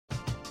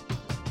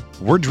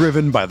We're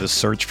driven by the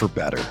search for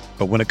better.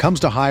 But when it comes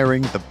to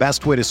hiring, the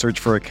best way to search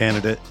for a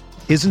candidate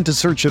isn't to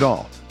search at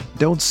all.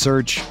 Don't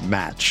search,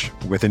 match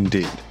with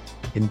Indeed.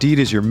 Indeed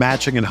is your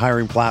matching and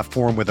hiring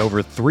platform with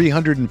over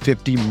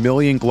 350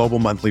 million global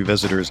monthly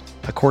visitors,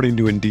 according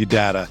to Indeed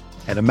data,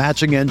 and a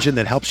matching engine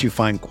that helps you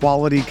find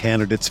quality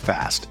candidates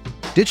fast.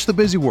 Ditch the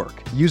busy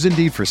work. Use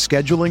Indeed for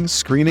scheduling,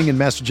 screening, and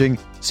messaging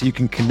so you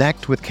can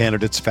connect with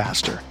candidates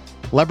faster.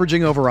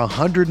 Leveraging over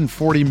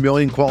 140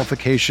 million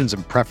qualifications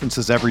and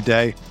preferences every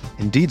day,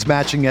 Indeed's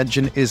matching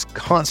engine is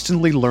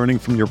constantly learning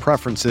from your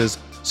preferences,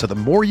 so the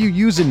more you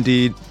use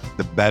Indeed,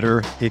 the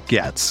better it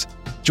gets.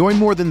 Join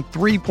more than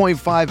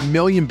 3.5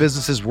 million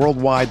businesses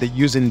worldwide that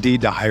use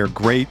Indeed to hire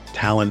great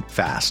talent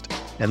fast.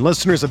 And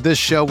listeners of this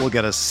show will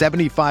get a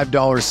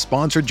 $75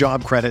 sponsored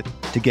job credit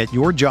to get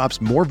your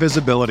jobs more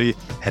visibility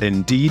at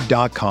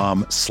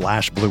Indeed.com/Blue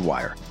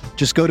Wire.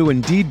 Just go to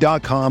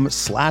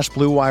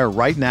Indeed.com/Blue Wire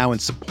right now and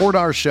support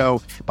our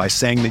show by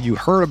saying that you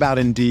heard about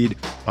Indeed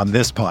on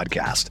this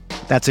podcast.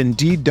 That's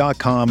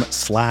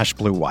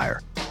Indeed.com/Blue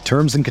Wire.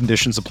 Terms and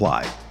conditions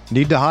apply.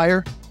 Need to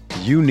hire?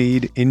 You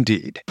need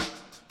Indeed.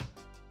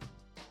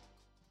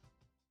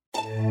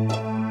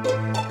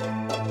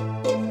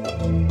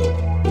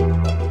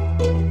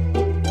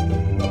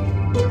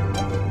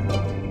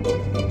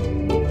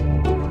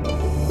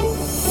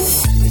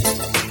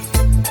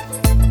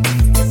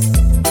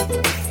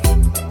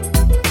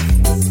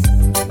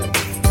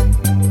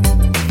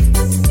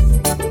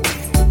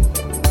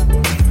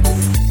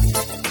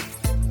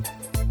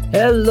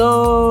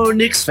 Hello,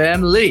 Knicks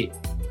family.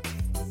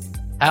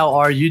 How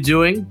are you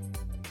doing?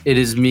 It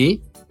is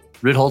me,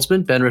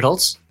 Ritholtz, Ben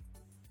Ritholtz,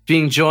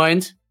 being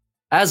joined,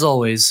 as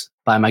always,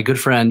 by my good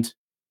friend.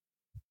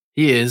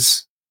 He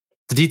is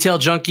the detail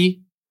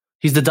junkie.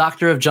 He's the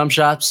doctor of jump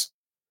shots.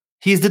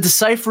 He's the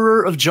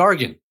decipherer of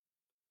jargon.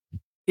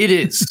 It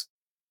is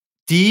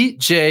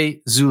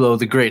DJ Zullo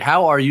the Great.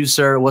 How are you,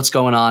 sir? What's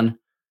going on?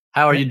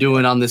 How are you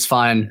doing on this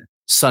fine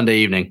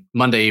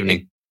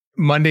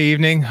Monday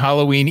evening,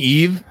 Halloween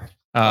Eve,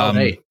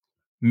 hey.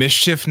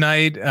 Mischief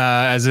Night,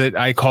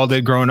 I called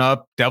it growing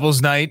up,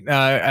 Devil's Night,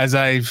 as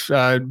I've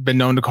been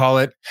known to call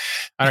it.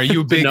 Are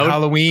you a big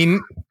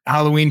Halloween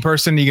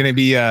person? Are you going to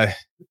be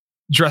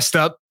dressed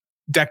up,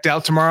 decked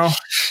out tomorrow?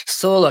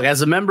 So look,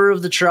 as a member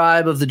of the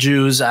tribe of the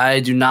Jews, I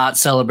do not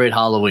celebrate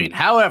Halloween.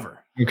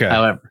 However,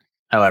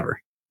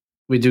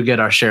 we do get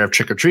our share of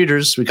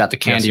trick-or-treaters. We got the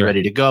candy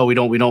ready to go. We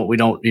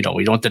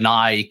don't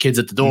deny kids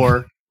at the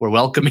door. We're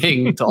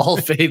welcoming to all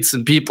faiths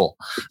and people.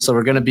 So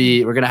we're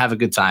gonna have a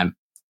good time.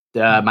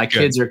 My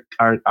kids are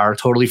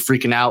totally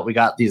freaking out. We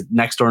got these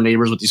next door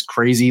neighbors with these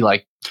crazy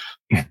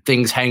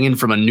things hanging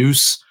from a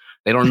noose.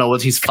 They don't know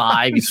what he's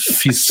 5.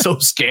 He's so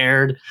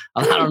scared.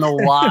 I don't know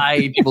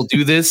why people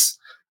do this.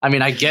 I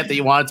mean, I get that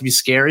you want it to be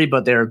scary,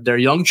 but they're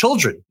young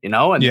children, and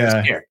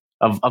they're scared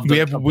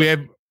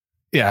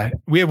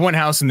we have one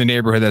house in the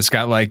neighborhood that's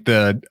got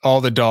all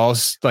the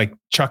dolls, like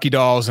Chucky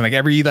dolls, and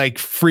every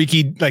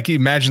freaky,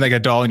 imagine a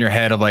doll in your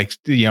head of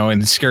in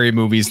the scary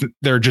movies.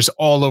 They're just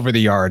all over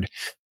the yard,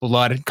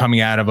 blood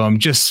coming out of them,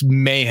 just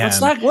mayhem.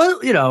 It's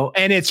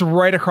and it's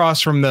right across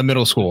from the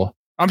middle school.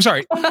 I'm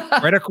sorry,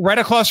 right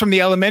across from the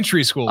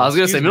elementary school. I was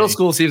going to say middle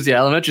school seems the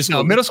elementary school.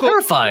 No, middle school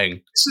terrifying.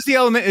 This is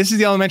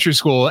the elementary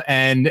school,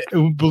 and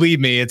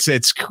believe me,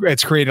 it's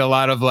created a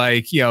lot of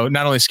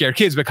not only scared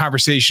kids but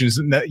conversations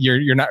that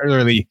you're not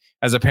really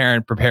as a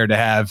parent prepared to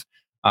have.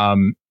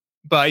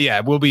 But yeah,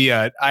 we'll be.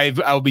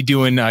 I'll be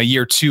doing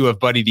year 2 of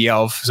Buddy the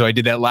Elf, so I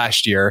did that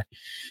last year.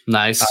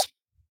 Nice.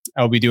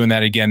 I'll be doing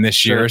that again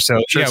this year.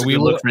 So we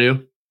look for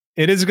you.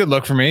 It is a good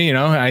look for me.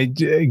 I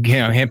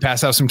hand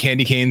pass out some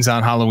candy canes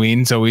on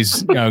Halloween. It's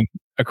always a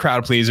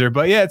crowd pleaser,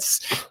 but yeah,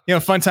 it's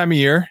fun time of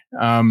year.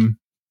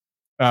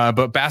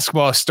 But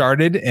basketball has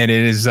started and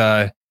it is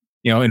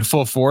in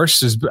full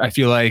force. I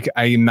feel like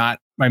I'm not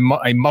my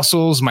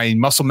muscle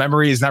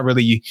memory is not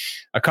really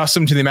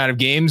accustomed to the amount of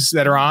games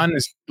that are on,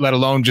 let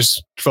alone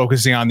just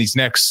focusing on these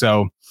Knicks.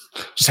 So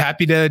just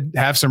happy to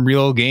have some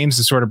real games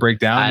to sort of break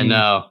down. I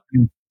know.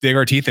 And dig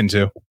our teeth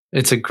into.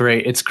 It's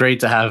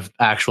great to have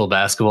actual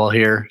basketball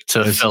here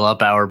to fill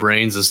up our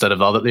brains instead of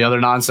the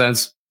other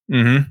nonsense.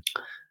 Mm-hmm.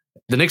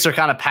 The Knicks are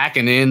kind of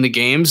packing in the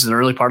games in the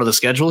early part of the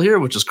schedule here,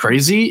 which is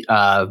crazy.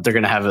 They're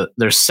going to have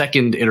their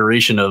second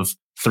iteration of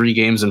 3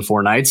 games in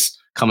 4 nights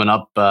coming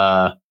up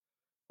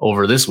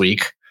over this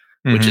week,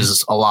 which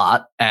is a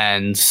lot.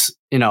 And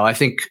I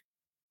think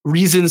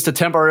reasons to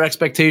temper our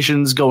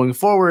expectations going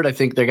forward. I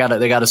think they got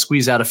to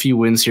squeeze out a few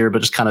wins here, but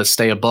just kind of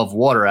stay above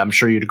water. I'm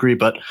sure you'd agree.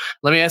 But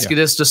let me ask you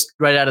this just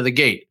right out of the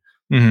gate.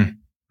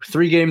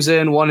 3 games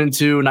in, 1 and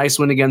 2, nice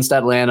win against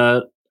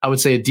Atlanta. I would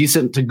say a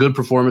decent to good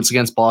performance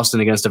against Boston,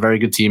 against a very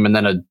good team, and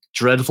then a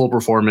dreadful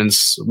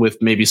performance with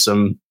maybe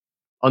some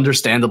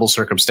understandable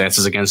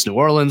circumstances against New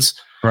Orleans.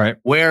 Right.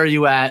 Where are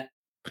you at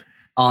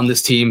on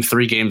this team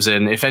 3 games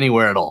in, if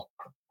anywhere at all?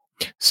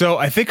 So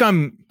I think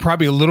I'm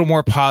probably a little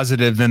more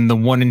positive than the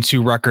 1 and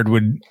 2 record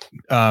would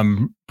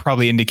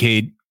probably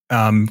indicate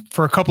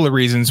for a couple of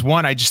reasons.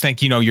 One, I just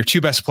think, your 2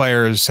 best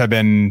players have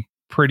been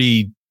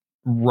pretty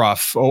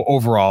rough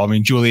overall. I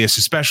mean, Julius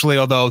especially,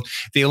 although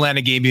the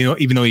Atlanta game,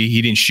 even though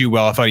he didn't shoot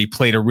well, I thought he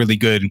played a really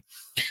good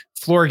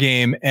floor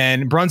game.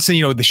 And Brunson,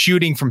 the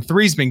shooting from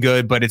three's been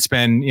good, but it's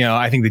been,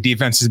 I think the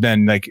defense has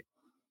been like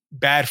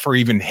bad for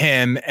even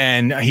him.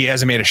 And he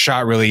hasn't made a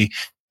shot really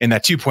in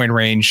that 2-point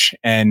range,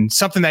 and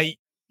something that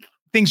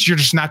things you're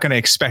just not going to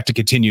expect to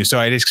continue. So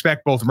I'd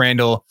expect both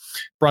Randall,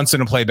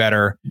 Brunson to play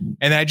better.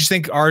 And I just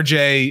think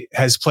RJ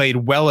has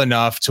played well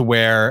enough to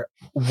where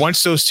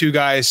once those two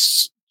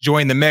guys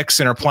join the mix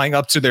and are playing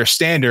up to their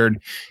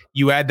standard,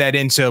 you add that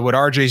into what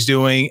RJ's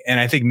doing. And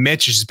I think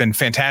Mitch has been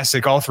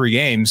fantastic all 3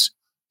 games.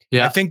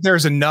 Yeah. I think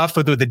there's enough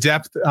with the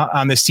depth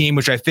on this team,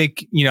 which I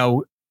think,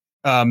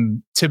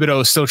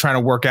 Thibodeau is still trying to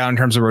work out in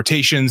terms of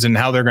rotations and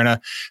how they're going to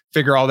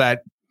figure all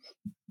that,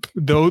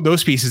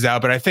 those pieces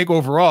out. But I think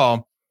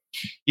overall,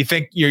 you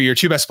think your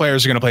 2 best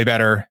players are going to play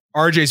better.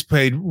 RJ's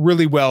played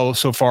really well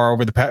so far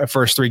over the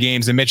first 3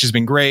 games, and Mitch has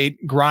been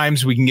great.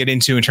 Grimes, we can get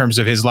into in terms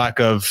of his lack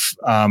of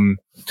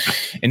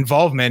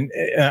involvement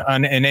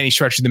in any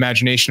stretch of the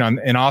imagination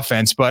in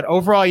offense. But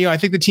overall, I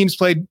think the team's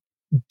played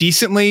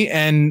decently,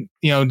 and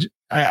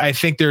I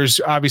think there's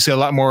obviously a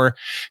lot more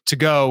to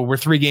go. We're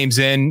 3 games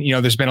in.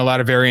 There's been a lot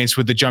of variance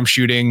with the jump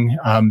shooting.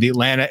 The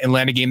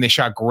Atlanta game, they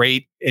shot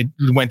great. It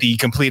went the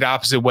complete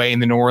opposite way in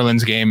the New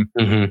Orleans game.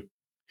 Mm-hmm.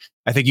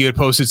 I think you had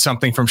posted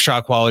something from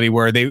shot quality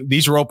where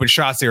these were open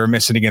shots they were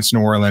missing against New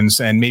Orleans,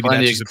 and maybe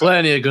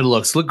plenty of good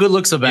looks. Good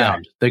looks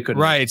abound. Yeah, they could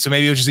So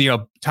maybe it was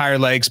just tired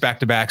legs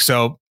back to back.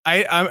 So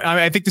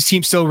I think this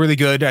team's still really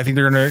good. I think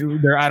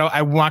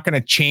I'm not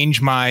gonna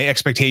change my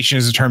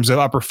expectations in terms of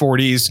upper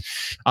 40s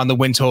on the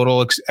win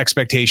total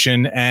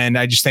expectation, and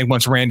I just think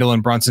once Randall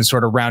and Brunson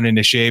sort of round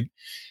into shape,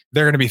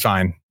 they're gonna be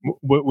fine.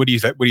 What do you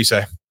think? What do you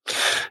say?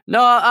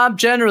 No, I'm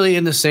generally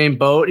in the same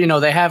boat.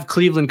 They have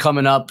Cleveland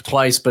coming up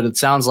twice, but it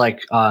sounds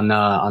like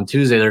on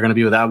Tuesday they're going to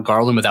be without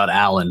Garland, without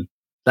Allen.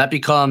 That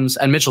becomes,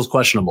 and Mitchell's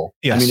questionable.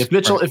 Yes, I mean, if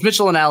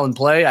Mitchell and Allen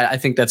play, I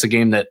think that's a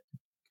game that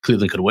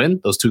Cleveland could win.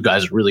 Those 2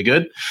 guys are really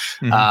good.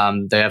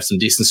 Mm-hmm. They have some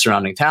decent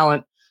surrounding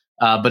talent,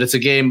 but it's a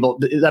game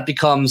that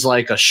becomes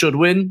like a should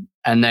win,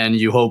 and then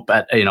you hope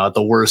at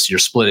the worst you're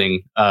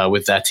splitting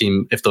with that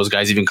team if those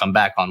guys even come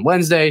back on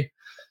Wednesday,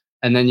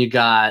 and then they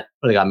got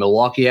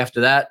Milwaukee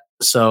after that.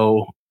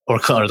 So, or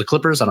the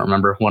Clippers, I don't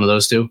remember, one of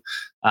those 2.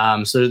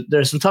 So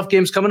there's some tough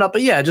games coming up,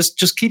 but yeah,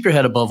 just keep your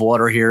head above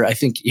water here. I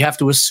think you have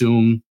to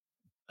assume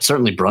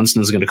certainly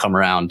Brunson is going to come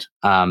around.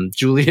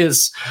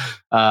 Julius,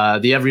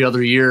 the every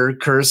other year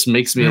curse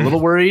makes me a little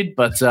worried,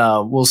 but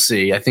we'll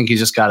see. I think you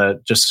just got to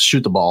just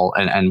shoot the ball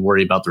and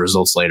worry about the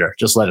results later.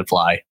 Just let it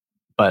fly.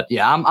 But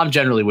yeah, I'm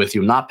generally with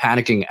you. I'm not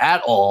panicking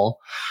at all.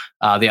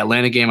 The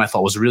Atlanta game I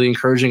thought was really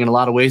encouraging in a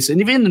lot of ways. And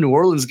even the New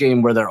Orleans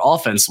game where their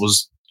offense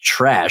was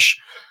trash,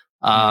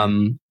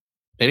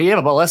 they gave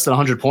about less than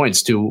 100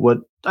 points to what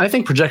I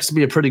think projects to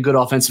be a pretty good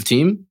offensive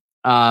team.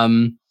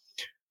 I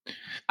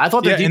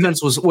thought their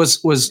defense was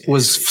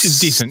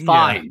decent,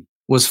 fine. Yeah.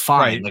 Was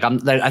fine.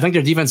 Right. I think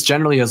their defense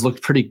generally has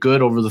looked pretty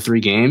good over the 3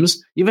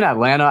 games. Even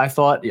Atlanta, I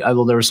thought,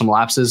 although there were some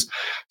lapses.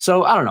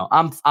 So I don't know.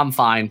 I'm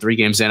fine 3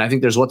 games in. I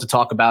think there's what to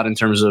talk about in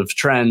terms of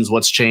trends,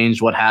 what's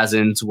changed, what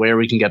hasn't, where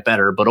we can get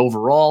better. But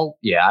overall,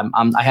 yeah,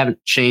 I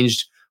haven't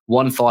changed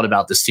one thought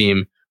about this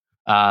team.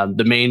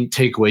 The main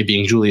takeaway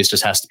being Julius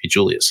just has to be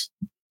Julius.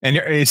 And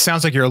it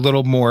sounds like you're a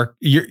little more.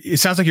 It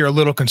sounds like you're a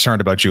little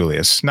concerned about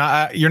Julius.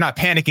 You're not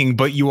panicking,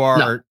 but you are.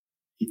 No.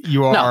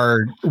 You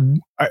are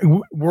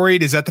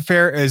worried. Is that the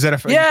fair? Is that a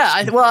fair?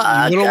 Yeah.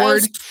 A little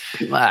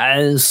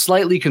worried.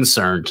 Slightly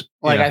concerned.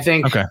 I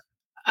think.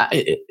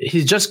 Okay.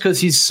 He's just because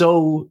he's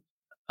so.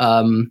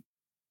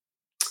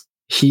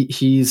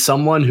 He's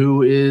someone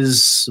who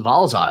is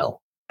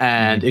volatile,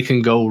 and it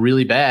can go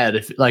really bad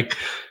if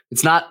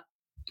it's not.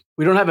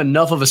 We don't have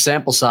enough of a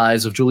sample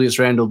size of Julius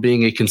Randle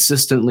being a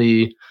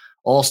consistently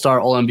all-star,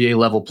 all-NBA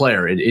level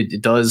player.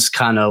 It does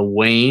kind of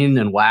wane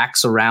and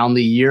wax around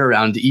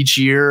each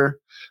year.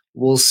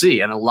 We'll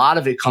see. And a lot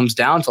of it comes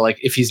down to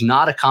if he's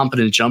not a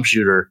competent jump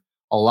shooter,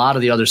 a lot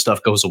of the other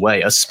stuff goes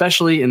away,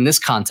 especially in this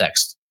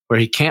context where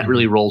he can't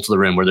really roll to the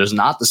rim, where there's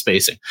not the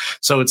spacing.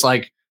 So it's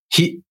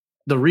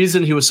the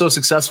reason he was so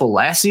successful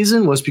last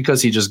season was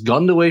because he just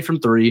gunned away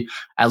from 3,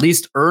 at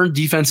least earned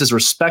defense's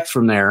respect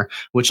from there,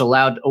 which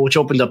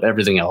opened up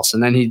everything else.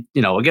 And then he,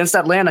 against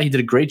Atlanta, he did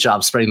a great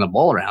job spreading the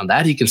ball around.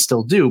 That he can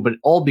still do, but it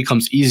all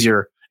becomes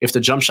easier if the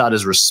jump shot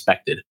is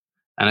respected.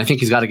 And I think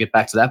he's got to get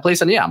back to that place.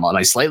 And yeah, am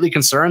I slightly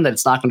concerned that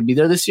it's not going to be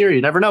there this year?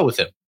 You never know with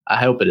him. I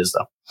hope it is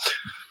though.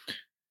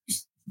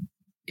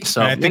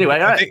 So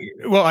anyway,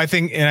 I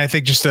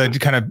think just to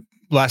kind of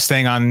last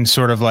thing on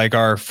sort of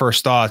our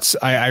first thoughts,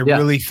 I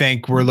really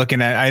think we're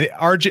looking at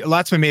RJ.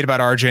 Lots been made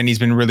about RJ, and he's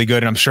been really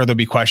good. And I'm sure there'll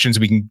be questions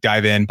we can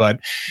dive in. But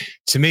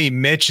to me,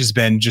 Mitch has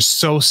been just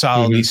so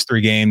solid these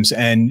 3 games,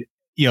 and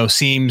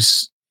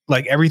seems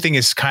like everything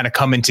is kind of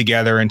coming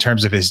together in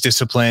terms of his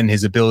discipline,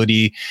 his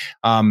ability.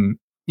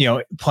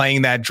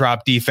 playing that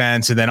drop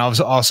defense, and then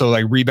also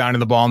like rebounding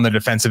the ball on the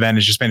defensive end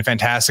has just been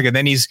fantastic. And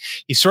then he's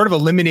sort of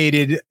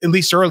eliminated, at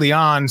least early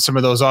on, some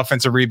of those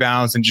offensive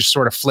rebounds and just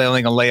sort of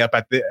flailing a layup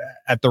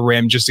at the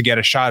rim just to get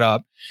a shot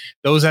up.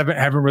 Those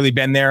haven't really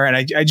been there. And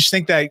I just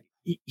think that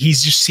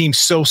he's just seems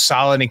so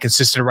solid and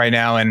consistent right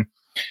now. And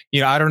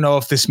I don't know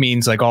if this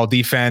means like all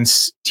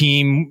defense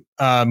team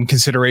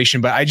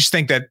consideration, but I just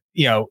think that,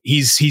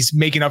 he's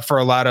making up for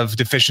a lot of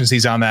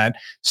deficiencies on that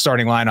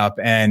starting lineup,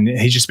 and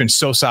he's just been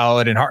so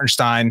solid, and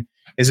Hartenstein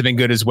has been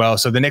good as well.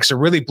 So the Knicks are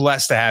really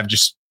blessed to have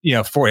just,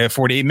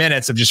 48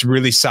 minutes of just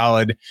really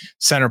solid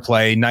center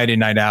play night in,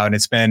 night out. And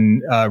it's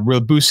been a real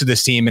boost to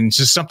this team, and it's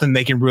just something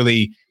they can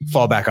really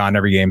fall back on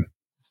every game.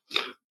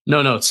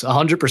 No, it's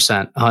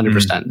 100%.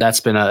 100%. That's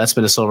been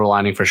a silver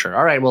lining for sure.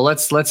 All right, well,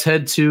 let's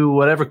head to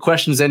whatever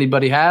questions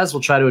anybody has.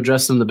 We'll try to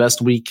address them the best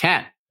we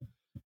can.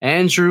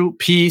 Andrew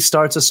P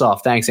starts us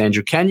off. Thanks,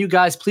 Andrew. Can you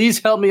guys please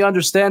help me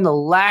understand the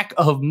lack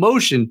of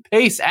motion,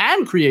 pace,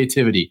 and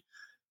creativity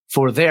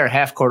for their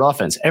half-court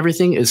offense?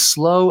 Everything is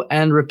slow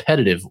and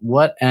repetitive.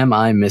 What am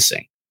I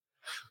missing?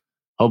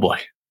 Oh boy,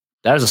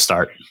 there's a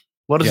start.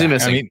 What is he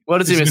missing? What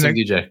is he missing,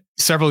 DJ?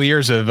 Several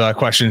years of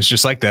questions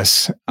just like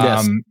this.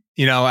 Yes.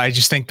 I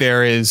just think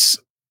I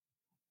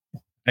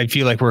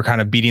feel like we're kind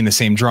of beating the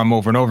same drum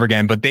over and over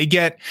again, but they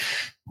do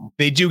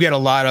get a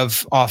lot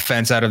of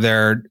offense out of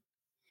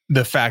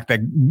the fact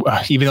that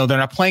even though they're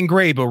not playing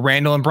great, but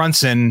Randall and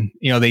Brunson,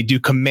 they do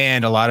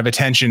command a lot of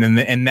attention,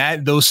 and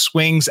that those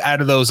swings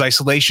out of those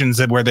isolations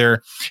where they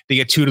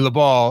get two to the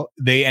ball,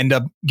 they end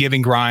up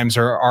giving Grimes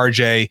or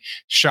RJ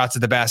shots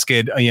at the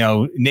basket,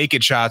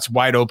 naked shots,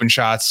 wide open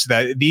shots.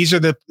 That these are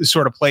the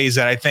sort of plays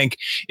that I think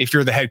if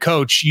you're the head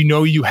coach,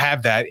 you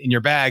have that in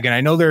your bag. And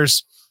I know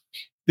there's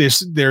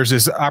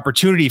this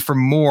opportunity for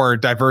more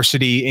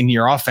diversity in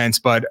your offense.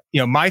 But,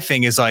 my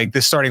thing is like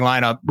this starting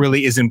lineup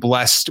really isn't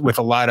blessed with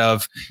a lot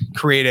of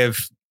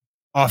creative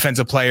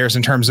offensive players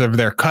in terms of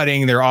their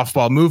cutting, their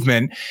off-ball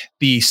movement.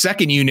 The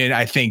second unit,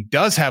 I think,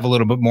 does have a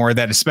little bit more of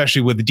that,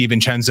 especially with the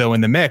DiVincenzo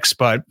in the mix.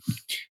 But,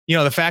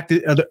 the fact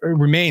that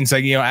remains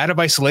like, out of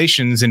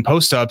isolations and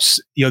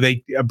post-ups,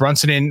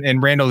 Brunson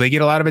and Randall, they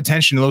get a lot of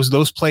attention.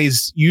 Those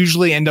plays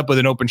usually end up with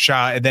an open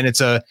shot, and then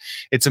it's a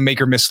make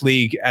or miss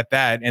league at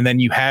that. And then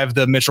you have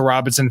the Mitchell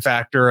Robinson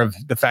factor of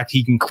the fact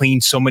he can clean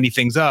so many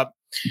things up.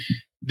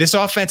 This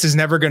offense is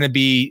never going to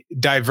be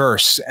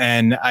diverse.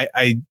 And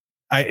I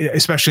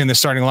especially in the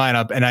starting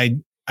lineup. And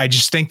I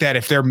just think that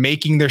if they're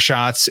making their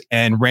shots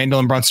and Randall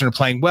and Brunson are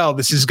playing well,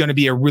 this is going to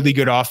be a really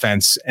good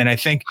offense. And I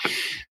think,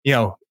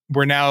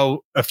 we're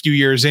now a few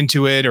years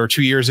into it, or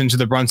 2 years into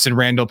the Brunson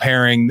Randall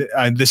pairing.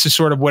 This is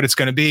sort of what it's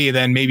going to be.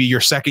 Then maybe your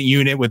second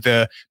unit with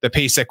the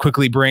pace that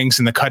quickly brings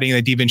and the cutting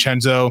that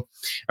DiVincenzo.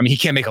 I mean, he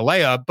can't make a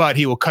layup, but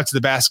he will cut to the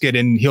basket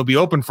and he'll be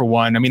open for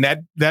one. I mean,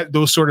 that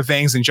those sort of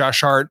things. And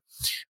Josh Hart,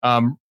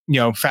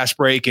 fast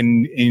break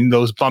and in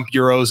those bump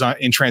Euros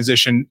in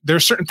transition.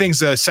 There's certain things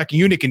the second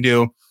unit can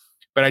do,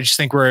 but I just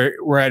think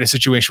we're at a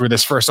situation where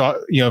this first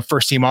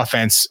team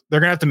offense,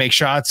 they're going to have to make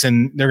shots,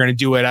 and they're going to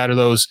do it out of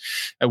those,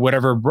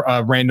 whatever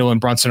Randall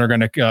and Brunson are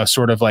going to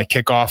sort of like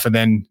kick off and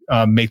then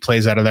make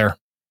plays out of there.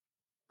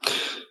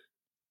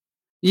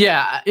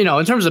 Yeah.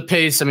 In terms of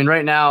pace, I mean,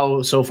 right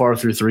now, so far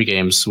through 3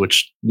 games,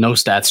 which no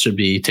stats should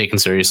be taken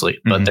seriously,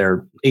 but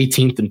they're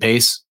 18th in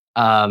pace.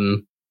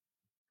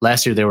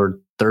 Last year they were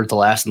 3rd to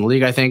last in the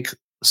league, I think.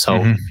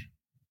 So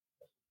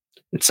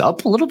it's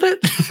up a little bit.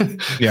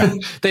 Yeah.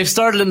 They've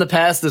started in the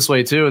past this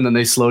way too, and then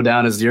they slow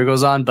down as the year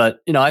goes on. But,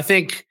 I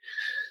think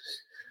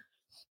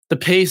the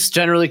pace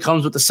generally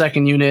comes with the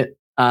second unit.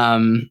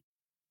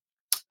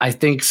 I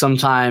think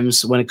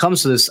sometimes when it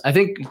comes to this, I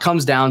think it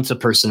comes down to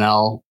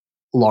personnel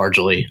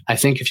largely. I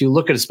think if you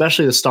look at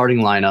especially the starting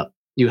lineup,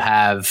 you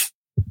have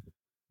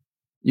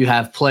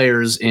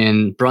players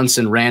in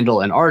Brunson,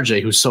 Randall, and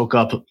RJ who soak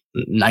up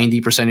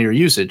 90% of your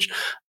usage,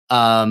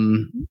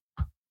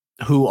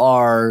 who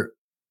are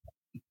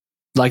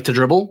like to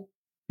dribble.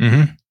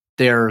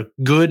 They're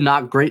good,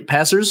 not great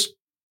passers.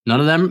 None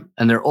of them.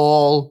 And they're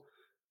all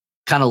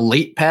kind of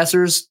late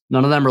passers.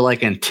 None of them are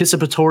like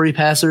anticipatory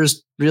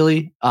passers,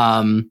 really.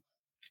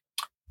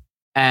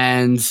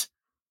 And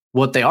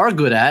what they are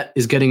good at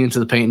is getting into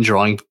the paint and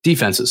drawing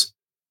defenses.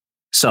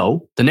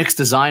 So the Knicks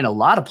design a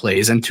lot of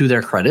plays, and to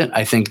their credit,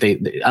 I think I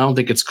don't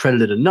think it's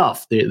credited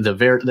enough.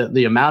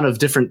 The amount of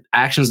different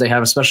actions they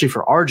have, especially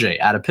for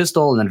RJ, at a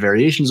pistol and then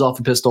variations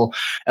off a pistol,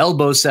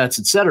 elbow sets,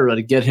 etc.,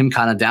 to get him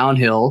kind of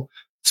downhill,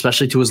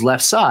 especially to his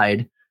left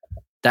side.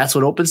 That's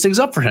what opens things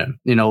up for him.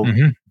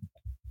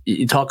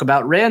 You talk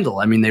about Randall.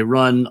 I mean, they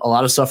run a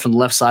lot of stuff from the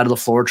left side of the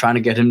floor, trying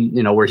to get him,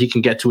 where he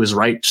can get to his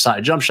right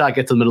side jump shot,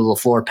 get to the middle of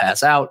the floor,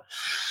 pass out.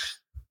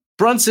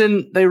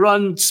 Brunson, they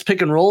run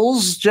pick and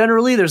rolls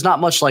generally. There's not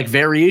much like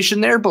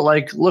variation there, but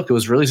look, it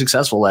was really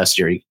successful last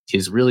year.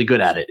 He's really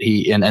good at it.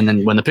 And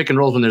then when the pick and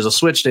rolls, when there's a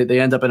switch,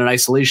 they end up in an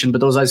isolation, but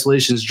those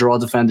isolations draw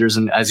defenders,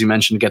 and as you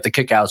mentioned, get the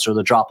kickouts or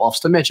the drop offs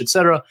to Mitch,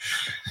 etc.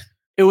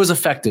 It was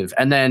effective.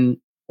 And then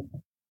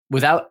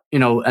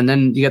and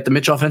then you get the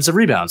Mitch offensive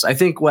rebounds. I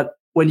think what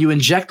when you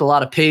inject a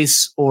lot of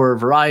pace or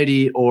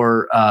variety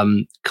or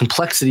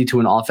complexity to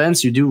an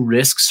offense, you do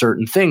risk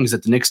certain things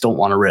that the Knicks don't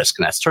want to risk.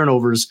 And that's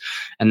turnovers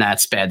and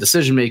that's bad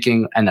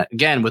decision-making. And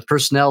again, with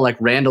personnel like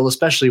Randall,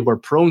 especially, who are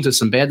prone to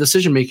some bad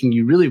decision-making,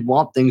 you really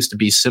want things to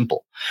be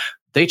simple.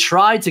 They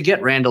tried to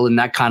get Randall in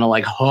that kind of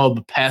like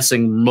hub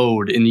passing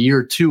mode in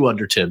year 2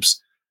 under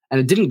Tibbs, and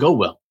it didn't go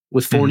well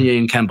with Fournier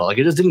and Kemba. Like,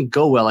 it just didn't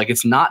go well. Like,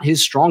 it's not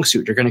his strong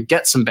suit. You're going to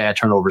get some bad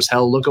turnovers.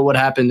 Hell, look at what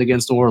happened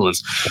against New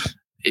Orleans.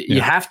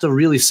 You have to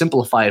really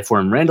simplify it for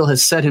him. Randall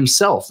has said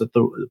himself that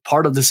the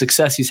part of the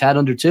success he's had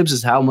under Tibbs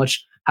is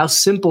how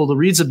simple the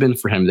reads have been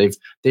for him.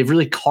 They've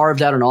really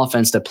carved out an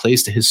offense that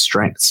plays to his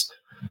strengths.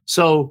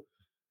 So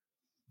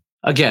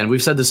again,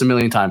 we've said this a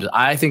million times.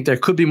 I think there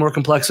could be more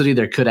complexity.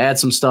 There could add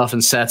some stuff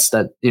and sets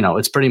that,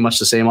 it's pretty much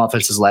the same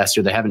offense as last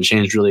year. They haven't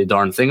changed really a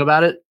darn thing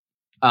about it.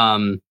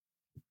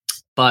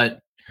 But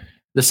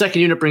the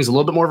second unit brings a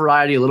little bit more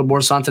variety, a little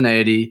more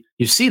spontaneity.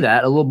 You see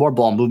that, a little more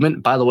ball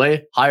movement, by the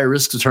way, higher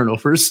risk of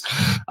turnovers,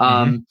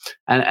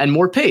 and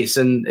more pace.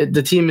 And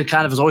the team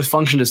kind of has always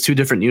functioned as two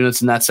different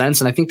units in that sense.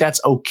 And I think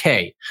that's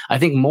okay. I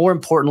think more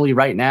importantly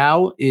right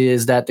now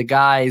is that the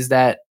guys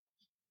that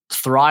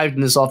thrived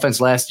in this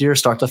offense last year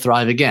start to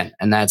thrive again.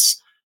 And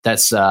that's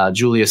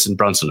Julius and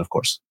Brunson, of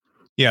course.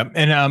 Yeah.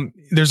 And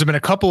there's been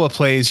a couple of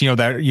plays,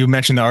 that you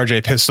mentioned the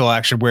RJ pistol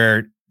action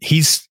where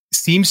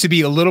seems to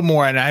be a little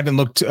more, and I haven't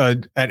looked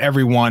at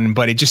every one,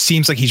 but it just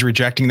seems like he's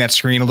rejecting that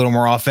screen a little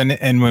more often.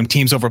 And when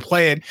teams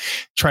overplay it,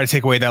 try to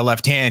take away that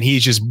left hand,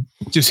 he's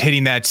just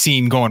hitting that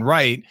seam going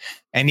right.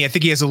 And I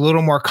think he has a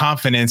little more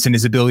confidence in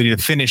his ability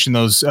to finish in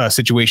those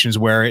situations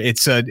where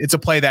it's a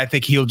play that I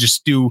think he'll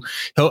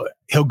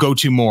go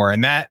to more.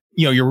 And that,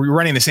 you're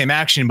running the same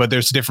action, but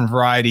there's a different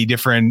variety,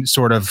 different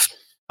sort of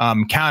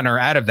counter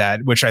out of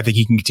that, which I think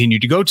he can continue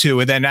to go to.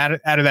 And then out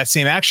of that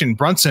same action,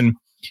 Brunson,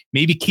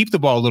 maybe keep the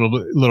ball a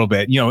little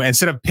bit,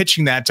 instead of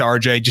pitching that to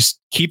RJ, just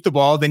keep the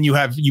ball. Then you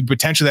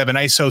potentially have an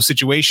ISO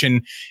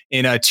situation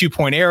in a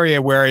 2-point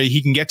area where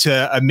he can get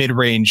to a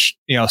mid-range,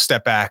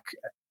 step back.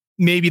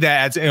 Maybe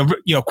that adds,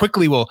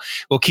 quickly we'll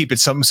keep it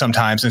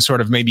sometimes and sort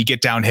of maybe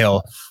get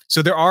downhill.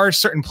 So there are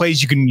certain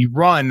plays you can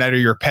run that are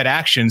your pet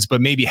actions,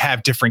 but maybe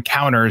have different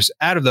counters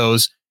out of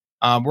those.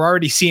 We're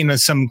already seeing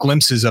some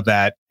glimpses of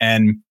that.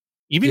 And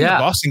even in the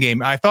Boston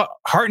game, I thought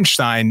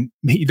Hartenstein,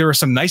 there were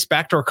some nice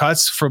backdoor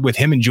cuts with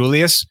him and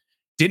Julius.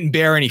 Didn't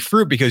bear any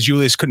fruit because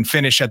Julius couldn't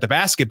finish at the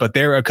basket, but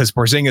because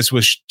Porzingis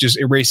was just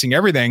erasing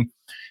everything.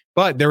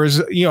 But there was,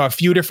 a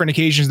few different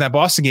occasions in that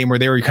Boston game where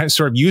they were kind of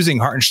sort of using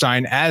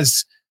Hartenstein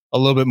as a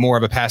little bit more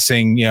of a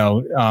passing,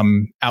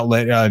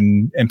 outlet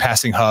and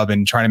passing hub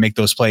and trying to make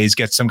those plays,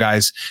 get some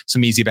guys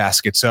some easy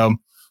baskets. So,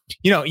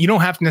 you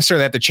don't have to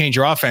necessarily have to change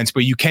your offense,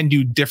 but you can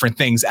do different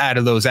things out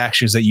of those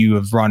actions that you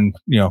have run,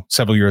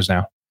 several years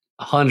now.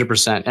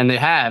 100%. And they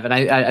have. And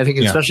I think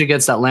especially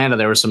against Atlanta,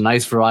 there was some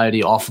nice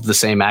variety off of the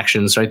same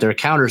actions, right? There are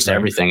counters to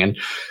everything. And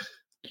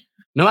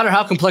no matter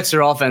how complex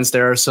your offense,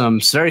 there are some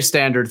very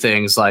standard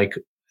things like,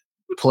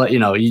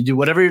 you do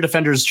whatever your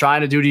defender is trying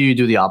to do to you,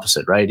 do the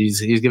opposite, right?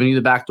 He's giving you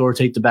the back door,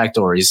 take the back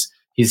door. He's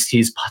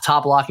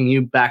top locking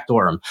you,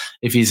 backdoor him.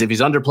 If he's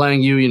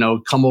underplaying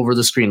you, come over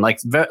the screen.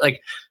 Like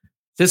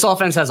this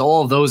offense has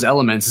all of those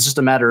elements. It's just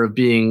a matter of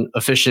being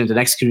efficient and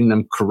executing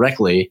them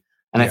correctly.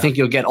 And I think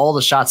you'll get all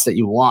the shots that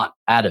you want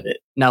out of it.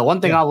 Now,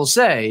 one thing I will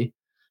say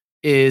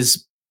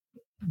is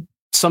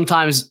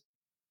sometimes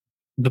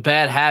the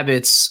bad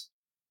habits,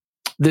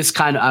 this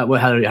kind of,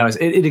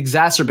 it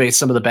exacerbates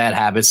some of the bad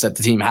habits that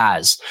the team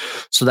has.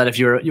 So that if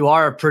you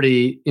are a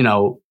pretty,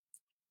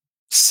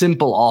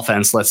 simple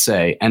offense, let's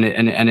say, and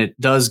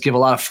it does give a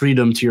lot of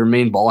freedom to your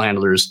main ball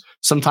handlers,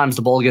 sometimes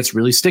the ball gets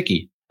really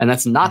sticky. And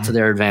that's not to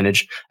their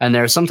advantage. And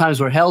there are sometimes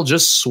where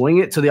just swing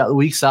it to the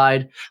weak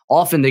side.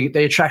 Often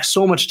they attract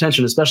so much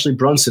attention, especially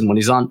Brunson when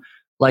he's on,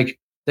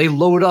 they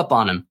load up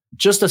on him.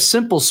 Just a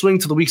simple swing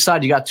to the weak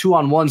side. You got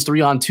 2-on-1s,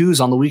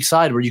 3-on-2s on the weak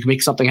side where you can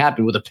make something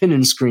happen with a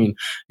pin-in screen.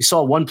 You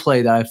saw one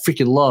play that I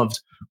freaking loved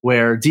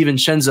where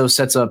DiVincenzo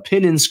sets a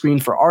pin-in screen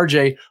for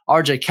RJ.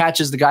 RJ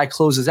catches the guy,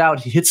 closes out.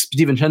 He hits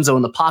DiVincenzo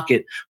in the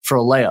pocket for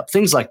a layup.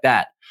 Things like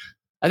that.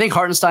 I think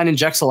Hartenstein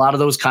injects a lot of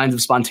those kinds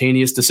of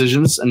spontaneous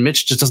decisions, and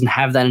Mitch just doesn't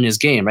have that in his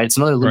game, right? It's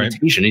another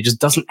limitation. Right. He just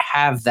doesn't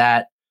have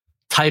that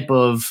type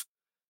of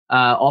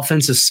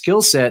offensive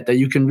skill set that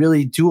you can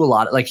really do a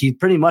lot. Like, he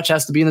pretty much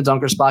has to be in the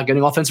dunker spot,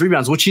 getting offensive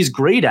rebounds, which he's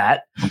great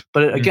at.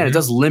 But again, it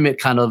does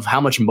limit kind of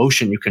how much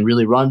motion you can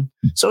really run.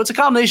 So it's a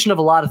combination of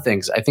a lot of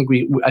things. I think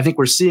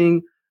we're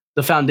seeing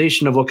the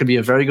foundation of what could be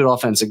a very good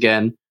offense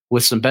again,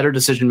 with some better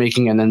decision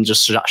making and then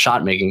just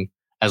shot making,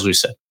 as we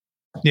said.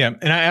 Yeah.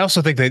 And I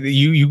also think that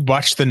you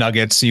watch the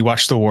Nuggets, you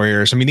watch the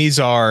Warriors. I mean, these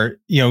are,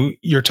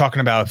 you're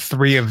talking about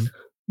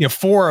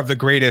 4 of the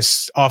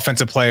greatest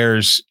offensive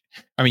players.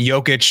 I mean,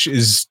 Jokic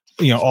is,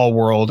 all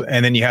world.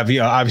 And then you have,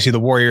 obviously the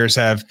Warriors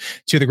have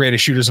 2 of the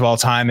greatest shooters of all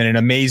time and an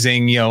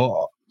amazing,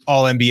 all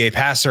NBA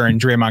passer and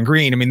Draymond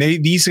Green. I mean,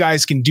 these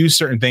guys can do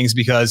certain things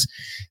because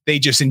they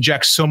just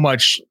inject so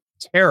much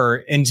terror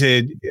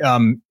into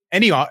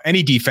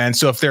any defense.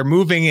 So if they're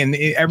moving and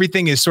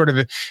everything is sort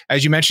of,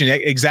 as you mentioned,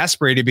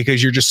 exasperated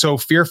because you're just so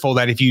fearful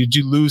that if you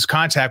do lose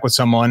contact with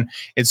someone,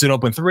 it's an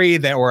open three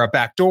or a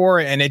back door.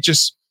 And it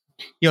just,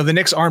 the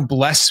Knicks aren't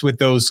blessed with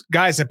those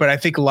guys, but I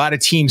think a lot of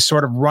teams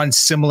sort of run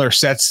similar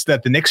sets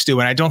that the Knicks do.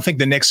 And I don't think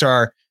the Knicks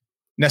are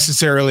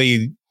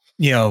necessarily,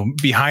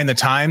 behind the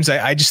times.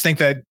 I just think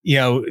that,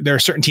 there are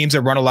certain teams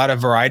that run a lot of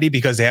variety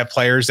because they have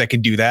players that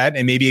can do that.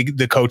 And maybe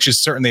the coach is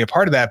certainly a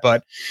part of that.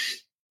 But,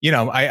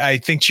 I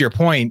think to your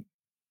point,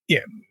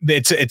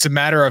 it's a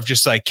matter of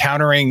just like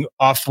countering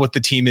off what the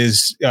team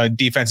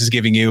defense is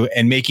giving you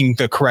and making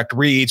the correct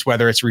reads,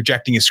 whether it's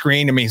rejecting a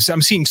screen. I mean,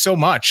 I'm seeing so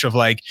much of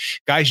like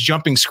guys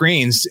jumping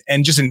screens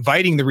and just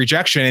inviting the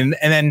rejection.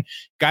 And then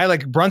guy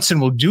like Brunson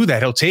will do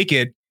that. He'll take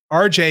it.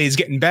 RJ is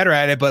getting better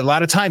at it, but a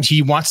lot of times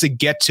he wants to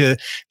get to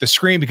the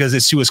screen because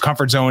it's to his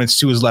comfort zone. It's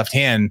to his left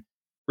hand.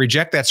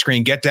 Reject that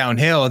screen, get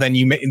downhill. Then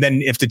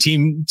if the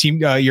team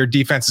your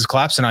defense is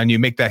collapsing on you,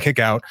 make that kick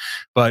out.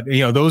 But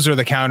those are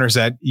the counters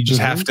that you just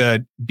have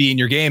to be in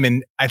your game.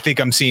 And I think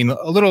I'm seeing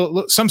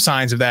some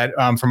signs of that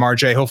from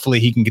RJ.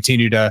 Hopefully he can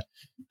continue to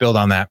build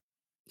on that.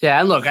 Yeah,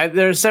 and look,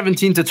 there's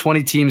 17 to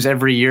 20 teams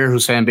every year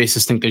whose fan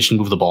bases think they should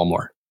move the ball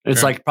more.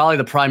 It's like probably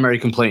the primary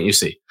complaint you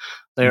see.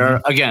 There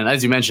are, again,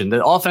 as you mentioned,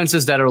 the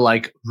offenses that are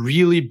like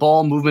really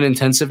ball movement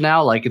intensive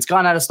now, like it's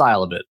gone out of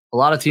style a bit. A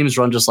lot of teams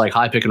run just like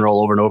high pick and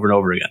roll over and over and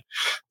over again.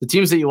 The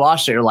teams that you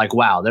watch there are like,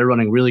 wow, they're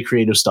running really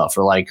creative stuff.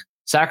 Or like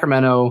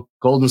Sacramento,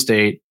 Golden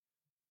State,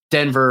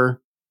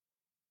 Denver,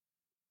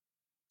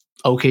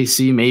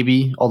 OKC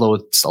maybe, although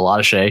it's a lot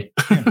of Shea.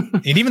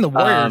 And even the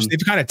Warriors, they've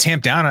kind of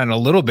tamped down on it a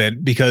little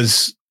bit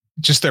because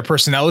just their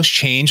personnel has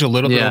changed a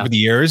little bit over the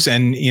years.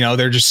 And,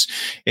 they're just,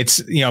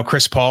 it's,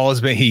 Chris Paul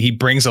he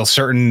brings a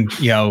certain,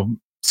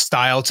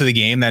 style to the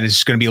game that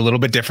is going to be a little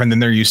bit different than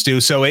they're used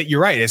to. So you're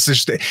right.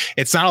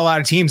 It's not a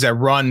lot of teams that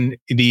run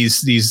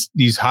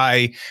these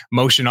high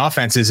motion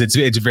offenses.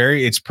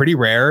 It's pretty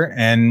rare.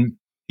 And,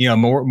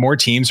 more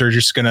teams are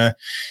just going to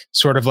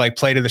sort of like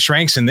play to the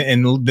strengths.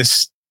 And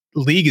this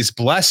league is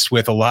blessed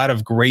with a lot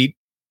of great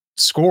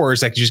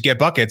scores that just get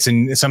buckets,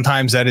 and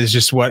sometimes that is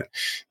just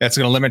that's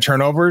going to limit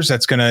turnovers.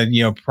 That's going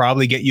to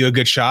probably get you a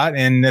good shot,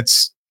 and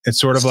it's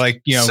sort of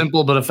like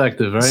simple but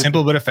effective, right?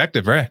 Simple but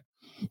effective, right?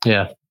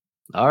 Yeah.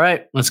 All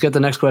right, let's get the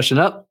next question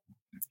up.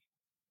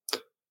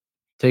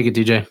 Take it,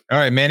 DJ. All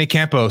right, Manny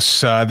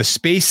Campos. The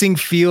spacing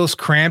feels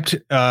cramped,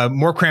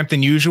 more cramped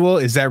than usual.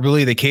 Is that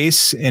really the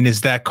case, and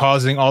is that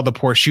causing all the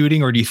poor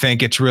shooting, or do you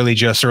think it's really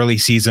just early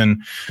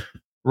season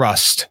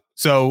rust?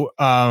 So.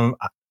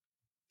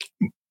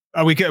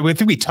 We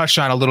think we touched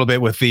on a little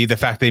bit with the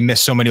fact they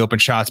missed so many open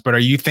shots, but are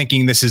you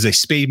thinking this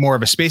is more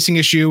of a spacing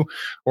issue,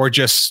 or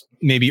just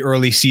maybe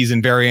early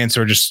season variance,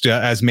 or just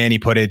as Manny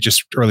put it,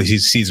 just early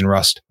season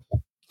rust?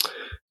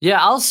 Yeah,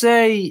 I'll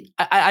say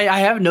I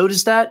have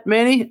noticed that,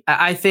 Manny.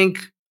 I think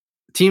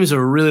teams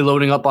are really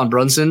loading up on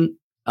Brunson,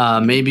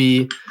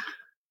 maybe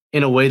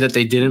in a way that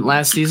they didn't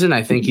last season.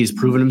 I think he's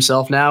proven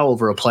himself now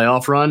over a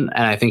playoff run,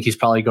 and I think he's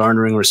probably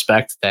garnering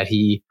respect that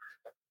he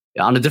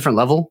on a different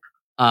level.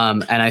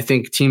 And I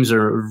think teams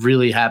are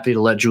really happy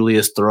to let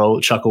Julius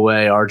chuck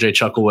away, RJ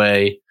chuck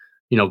away,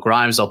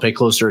 Grimes they'll pay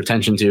closer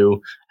attention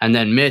to. And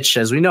then Mitch,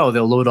 as we know,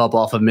 they'll load up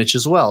off of Mitch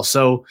as well.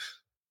 So,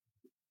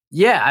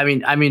 yeah,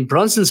 I mean,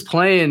 Brunson's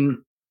playing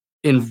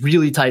in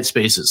really tight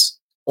spaces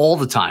all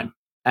the time.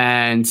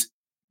 And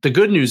the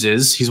good news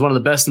is he's one of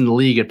the best in the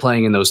league at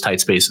playing in those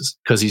tight spaces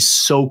because he's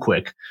so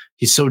quick.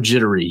 He's so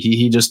jittery.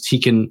 He's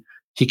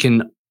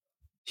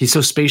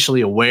so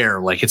spatially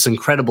aware. Like it's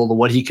incredible to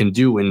what he can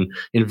do in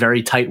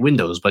very tight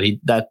windows, but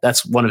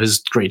that's one of his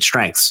great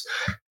strengths.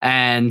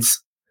 And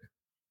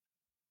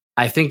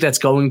I think that's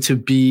going to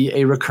be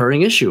a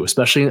recurring issue,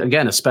 especially in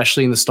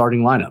the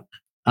starting lineup,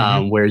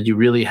 where you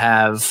really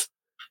have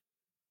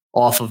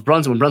off of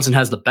Brunson. When Brunson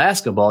has the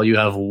basketball, you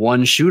have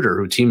one shooter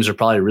who teams are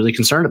probably really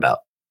concerned about.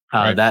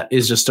 Right. That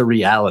is just a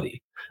reality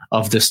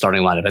of this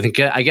starting lineup. I think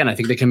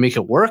they can make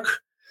it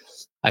work.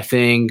 I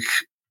think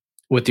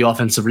with the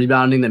offensive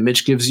rebounding that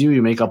Mitch gives you,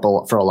 you make up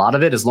for a lot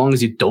of it. As long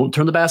as you don't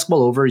turn the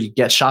basketball over, you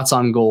get shots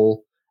on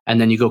goal,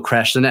 and then you go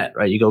crash the net,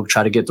 right? You go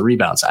try to get the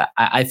rebounds.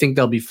 I think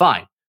they'll be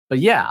fine. But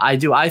yeah, I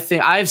do. I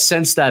think I've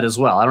sensed that as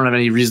well. I don't have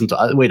any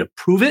way to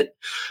prove it,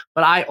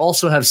 but I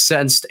also have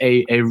sensed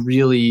a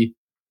really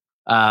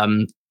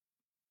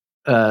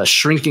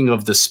shrinking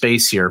of the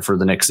space here for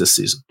the Knicks this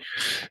season.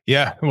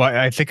 Yeah. Well,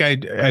 I think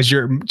as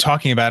you're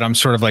talking about, I'm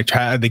sort of like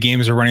the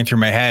games are running through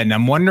my head, and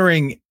I'm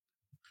wondering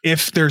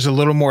if there's a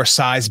little more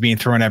size being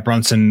thrown at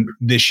Brunson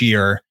this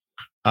year.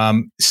 I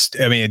mean,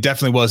 it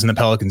definitely was in the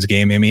Pelicans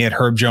game. I mean, he had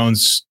Herb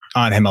Jones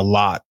on him a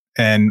lot,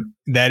 and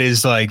that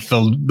is like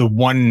the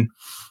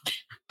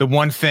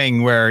one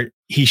thing where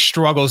he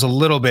struggles a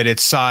little bit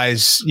at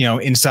size,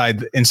 inside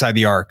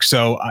the arc.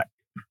 So,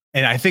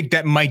 and I think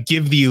that might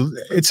give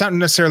it's not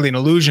necessarily an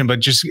illusion, but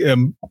just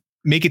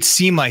make it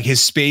seem like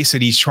his space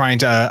that he's trying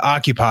to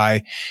occupy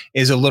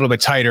is a little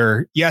bit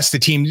tighter. Yes, the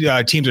teams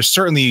are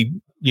certainly,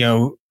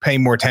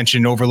 paying more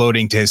attention,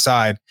 overloading to his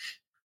side.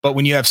 But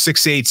when you have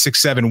 6'8",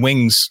 6'7"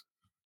 wings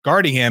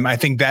guarding him, I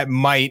think that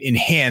might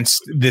enhance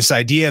this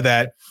idea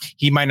that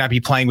he might not be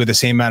playing with the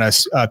same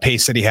amount of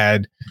pace that he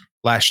had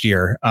last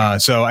year.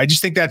 So I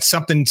just think that's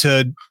something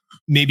to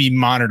maybe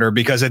monitor,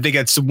 because I think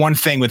it's one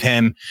thing with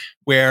him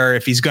where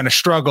if he's going to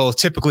struggle,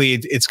 typically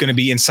it's going to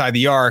be inside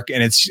the arc,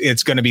 and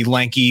it's going to be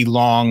lanky,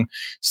 long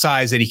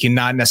size that he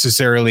cannot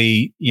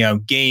necessarily,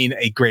 gain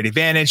a great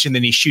advantage. And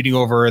then he's shooting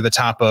over the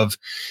top of,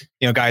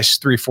 guys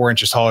 3-4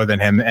 inches taller than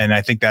him. And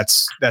I think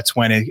that's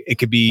when it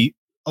could be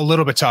a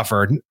little bit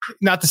tougher.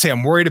 Not to say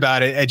I'm worried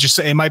about it.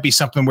 It might be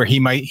something where he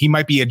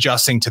might be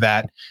adjusting to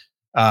that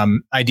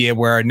idea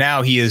where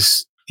now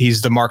he's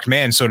the marked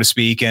man, so to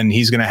speak, and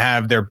he's going to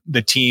have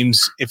the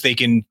teams, if they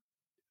can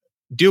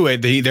do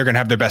it, they're going to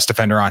have their best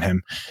defender on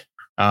him.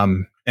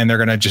 And they're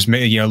going to just,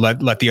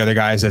 let the other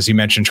guys, as you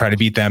mentioned, try to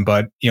beat them.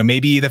 But,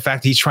 maybe the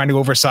fact that he's trying to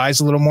oversize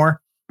a little more,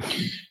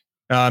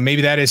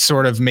 maybe that is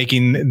sort of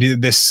making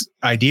this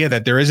idea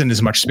that there isn't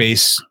as much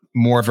space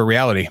more of a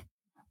reality.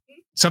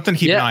 Something to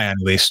keep an eye on,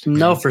 at least.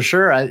 No, for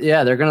sure.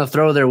 They're going to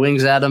throw their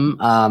wings at him.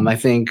 I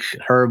think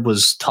Herb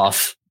was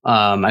tough.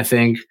 I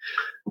think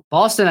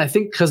Boston,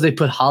 because they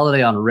put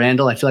Holiday on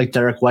Randall, I feel like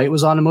Derek White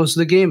was on him most of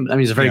the game. I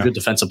mean, he's a very good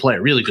defensive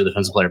player, really good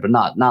defensive player, but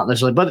not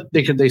necessarily. But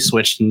they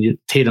switched, and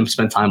Tatum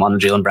spent time on him.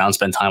 Jaylen Brown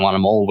spent time on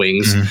him, all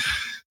wings.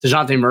 Mm-hmm.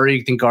 DeJounte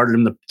Murray, I think, guarded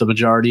him the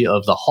majority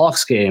of the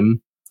Hawks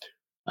game.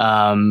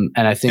 And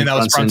I think that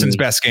was Brunson's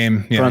best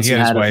game. Yeah, he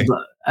had his way.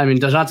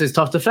 DeJounte's a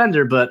tough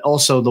defender, but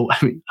also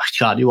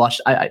God, you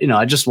watched.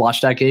 I just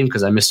watched that game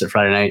because I missed it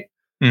Friday night.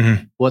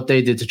 Mm-hmm. What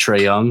they did to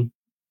Trae Young.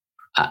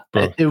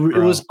 It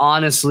was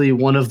honestly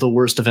one of the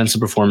worst defensive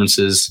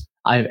performances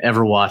I've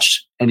ever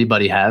watched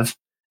anybody have.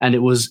 And it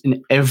was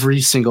in every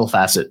single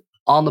facet.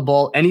 On the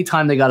ball,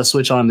 anytime they got a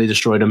switch on him, they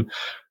destroyed him.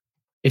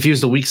 If he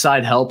was the weak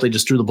side help, they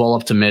just threw the ball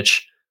up to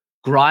Mitch.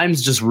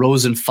 Grimes just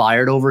rose and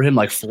fired over him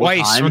like 4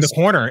 times. From the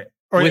corner.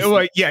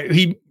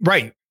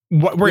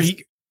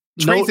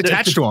 Trae's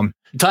attached to him.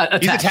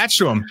 He's attached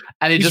to him.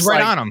 And he's just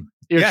right on him.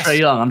 You're Trae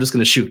Young. I'm just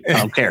going to shoot. I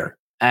don't care.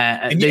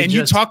 And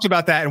you talked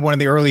about that in one of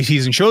the early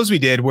season shows we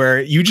did,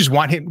 where you just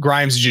want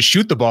Grimes to just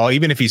shoot the ball,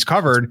 even if he's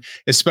covered,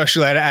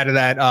 especially out of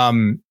that,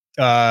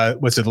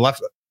 what's it,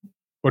 left?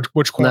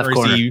 Which corner left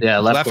corner. Is he? Yeah,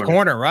 left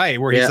corner,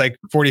 right? Where he's like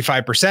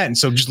 45%.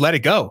 So just let it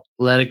go.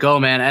 Let it go,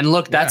 man. And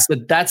look, that's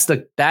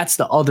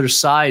the other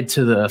side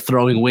to the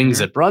throwing wings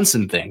at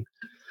Brunson thing.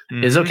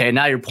 Is okay.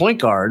 Now your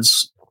point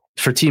guards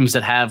for teams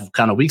that have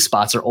kind of weak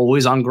spots are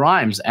always on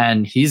Grimes,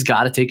 and he's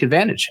got to take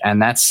advantage.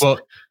 And that's there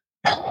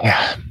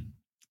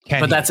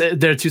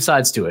are two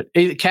sides to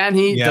it. Can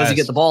he? Yes. Does he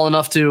get the ball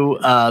enough to?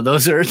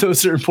 Those are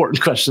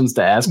important questions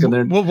to ask.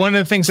 And well, one of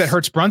the things that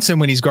hurts Brunson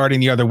when he's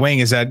guarding the other wing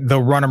is that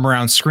they'll run him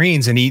around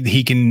screens, and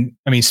he can.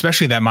 I mean,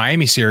 especially that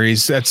Miami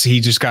series, he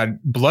just got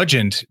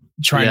bludgeoned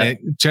trying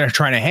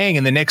to hang,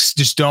 and the Knicks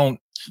just don't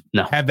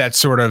have that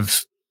sort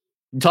of.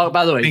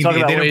 By the way, talk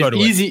about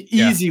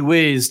easy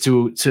ways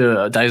to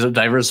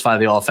diversify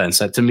the offense.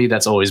 To me,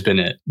 that's always been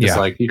it. It's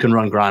like you can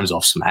run Grimes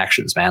off some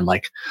actions, man.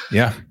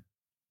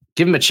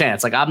 Give him a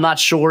chance. I'm not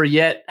sure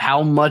yet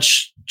how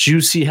much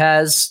juice he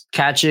has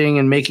catching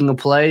and making a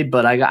play,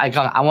 but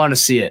I want to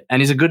see it.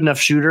 And he's a good enough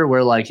shooter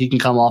where he can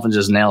come off and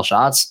just nail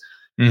shots.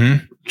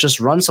 Mm-hmm. Just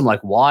run some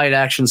wide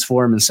actions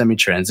for him in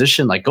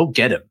semi-transition. Go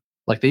get him.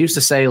 They used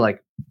to say, I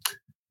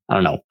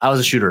don't know. I was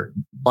a shooter.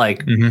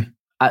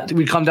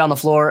 We'd come down the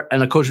floor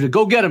and the coach would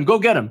go get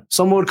him.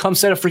 Someone would come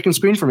set a freaking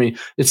screen for me.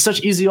 It's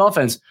such easy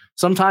offense.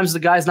 Sometimes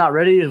the guy's not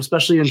ready,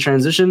 especially in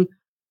transition.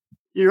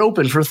 You're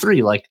open for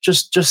three,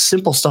 just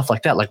simple stuff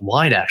like that,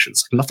 wide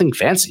actions, nothing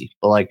fancy,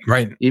 but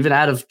even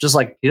out of just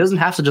he doesn't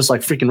have to just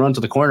freaking run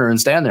to the corner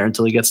and stand there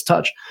until he gets a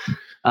touch.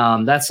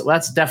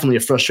 That's definitely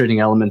a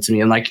frustrating element to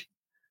me. And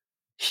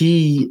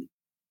he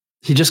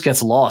just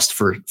gets lost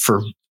for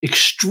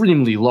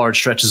extremely large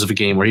stretches of a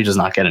game where he does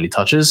not get any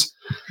touches.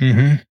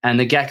 Mm-hmm. And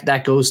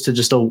that goes to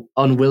just a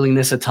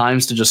unwillingness at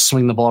times to just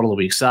swing the ball to the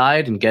weak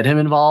side and get him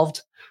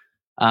involved,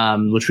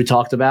 which we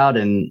talked about.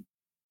 And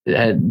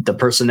the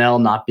personnel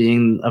not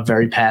being a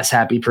very pass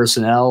happy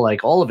personnel,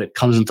 all of it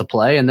comes into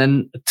play. And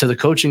then to the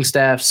coaching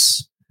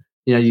staffs,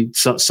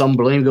 some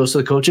blame goes to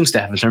the coaching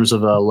staff in terms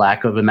of a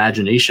lack of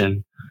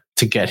imagination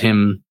to get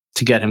him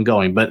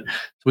going. But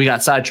we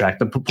got sidetracked.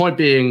 The point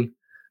being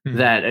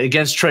that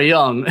against Trae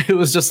Young, it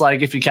was just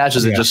if he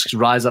catches it, just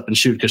rise up and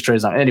shoot because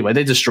Trae's not. Anyway,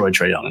 they destroyed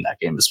Trae Young in that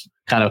game. It's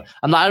kind of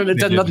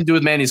it has nothing to do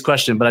with Manny's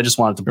question, but I just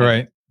wanted to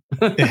point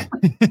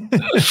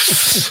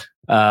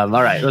all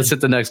right, let's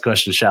hit the next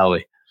question, shall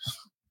we?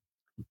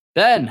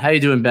 Ben, how you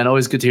doing, Ben?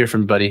 Always good to hear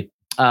from you, buddy.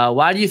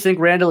 Why do you think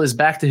Randall is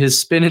back to his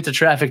spin into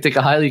traffic, take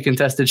a highly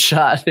contested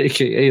shot,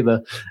 aka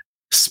the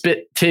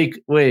spit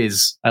take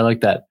ways? I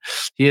like that.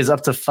 He is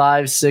up to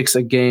 5-6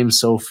 a game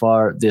so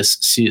far this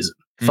season.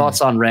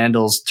 Thoughts on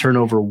Randall's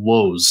turnover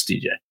woes,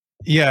 DJ?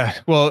 Yeah,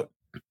 well,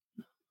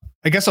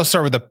 I guess I'll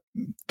start with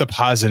the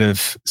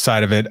positive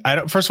side of it.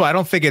 First of all, I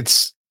don't think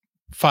it's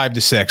 5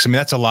 to 6. I mean,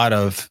 that's a lot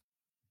of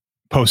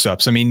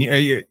post-ups. I mean,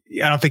 I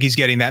don't think he's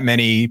getting that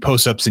many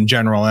post-ups in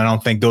general. I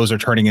don't think those are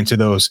turning into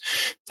those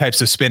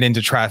types of spin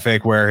into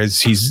traffic where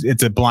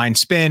it's a blind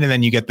spin and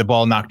then you get the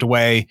ball knocked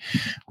away.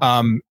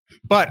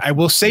 But I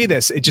will say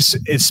this,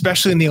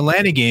 especially in the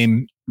Atlanta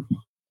game,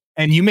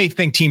 and you may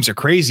think teams are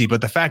crazy,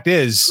 but the fact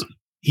is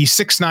he's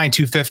 6'9",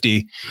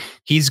 250.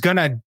 He's going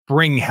to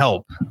bring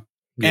help.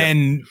 Yep.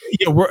 And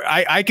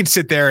I can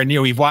sit there and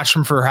we've watched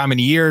him for how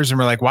many years, and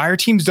we're like, why are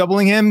teams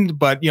doubling him?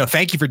 But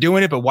thank you for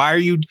doing it. But why are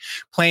you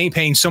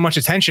paying so much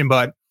attention?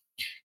 But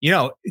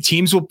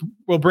teams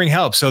will bring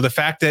help. So the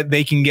fact that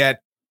they can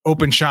get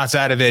open shots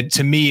out of it,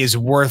 to me, is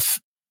worth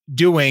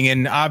doing.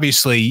 And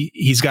obviously,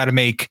 he's got to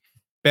make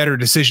better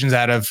decisions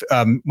out of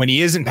when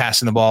he isn't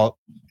passing the ball,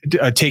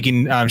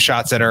 taking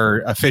shots that are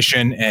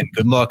efficient and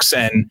good looks.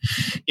 And,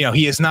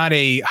 he is not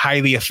a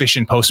highly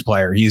efficient post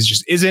player. He's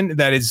just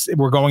isn't.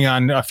 We're going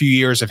on a few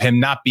years of him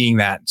not being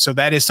that. So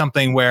that is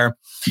something where,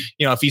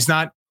 if he's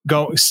not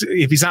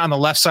on the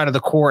left side of the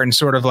court and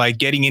sort of like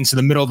getting into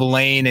the middle of the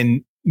lane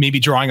and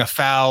maybe drawing a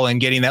foul and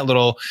getting that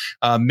little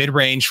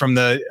mid-range from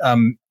the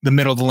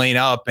middle of the lane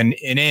up and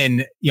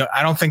in,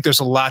 I don't think there's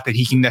a lot that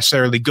he can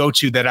necessarily go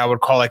to that I would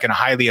call like a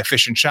highly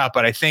efficient shot.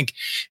 But I think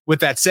with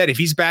that said, if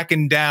he's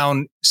backing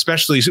down,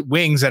 especially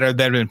wings that have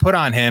been put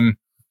on him,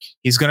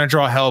 he's going to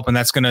draw help, and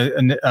that's going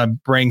to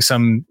bring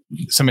some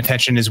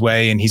attention his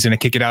way, and he's going to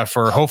kick it out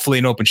for hopefully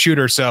an open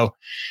shooter. So,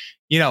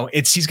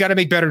 he's got to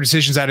make better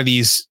decisions out of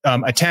these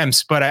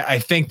attempts. But I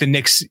think the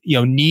Knicks,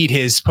 need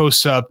his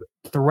post-up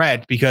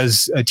threat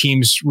because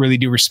teams really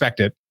do respect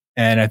it.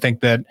 And I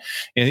think that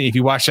if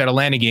you watch that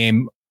Atlanta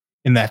game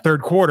in that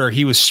third quarter,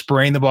 he was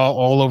spraying the ball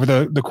all over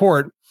the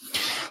court,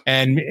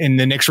 and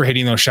the Knicks were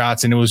hitting those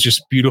shots, and it was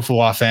just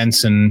beautiful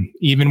offense. And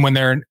even when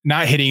they're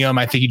not hitting them,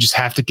 I think you just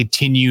have to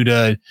continue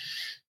to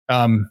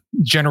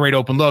generate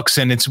open looks.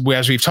 And it's,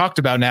 as we've talked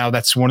about now,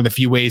 that's one of the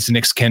few ways the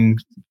Knicks can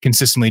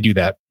consistently do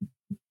that.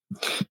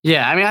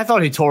 Yeah, I mean, I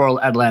thought he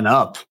tore Atlanta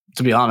up,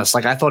 to be honest.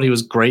 Like, I thought he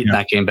was great in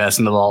that game,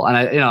 passing the ball. And,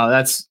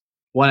 that's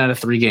 1 out of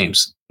 3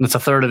 games. That's a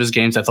third of his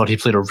games. I thought he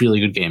played a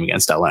really good game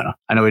against Atlanta.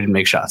 I know he didn't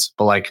make shots,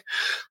 but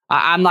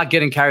I'm not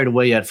getting carried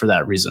away yet for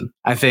that reason.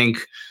 I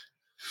think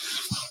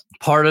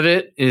part of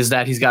it is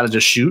that he's got to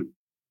just shoot.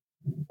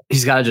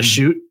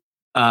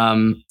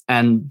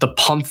 And the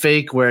pump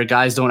fake where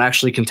guys don't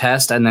actually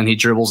contest and then he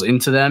dribbles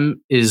into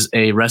them is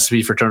a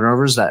recipe for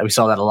turnovers. That we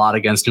saw that a lot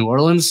against New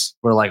Orleans,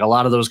 where a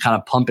lot of those kind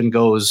of pump and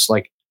go is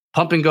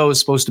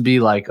supposed to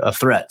be like a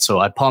threat. So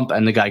I pump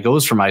and the guy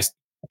goes for my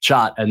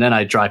shot and then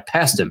I drive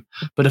past him.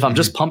 But if I'm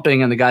just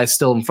pumping and the guy's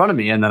still in front of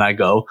me and then I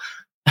go,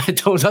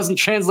 it doesn't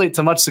translate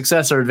to much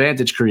success or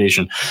advantage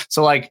creation.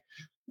 So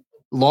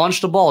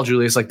launch the ball,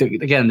 Julius.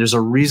 Again, there's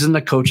a reason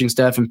the coaching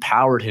staff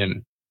empowered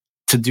him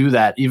to do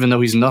that, even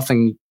though he's not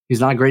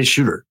a great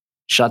shooter.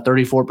 Shot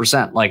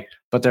 34%.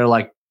 But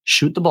they're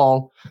shoot the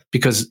ball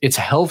because it's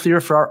healthier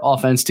for our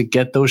offense to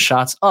get those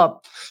shots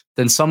up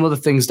than some of the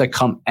things that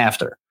come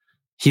after.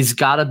 He's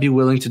got to be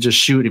willing to just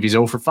shoot. If he's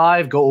 0 for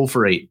 5, go 0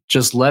 for 8.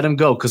 Just let him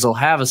go because he'll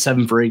have a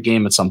 7 for 8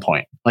 game at some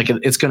point.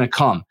 It's going to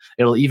come.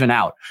 It'll even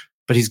out.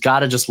 But he's got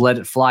to just let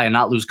it fly and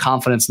not lose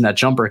confidence in that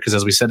jumper because,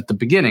 as we said at the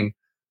beginning,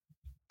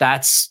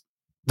 that's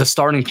the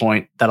starting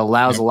point that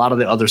allows a lot of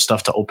the other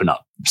stuff to open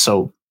up.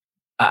 So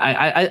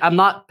I'm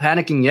not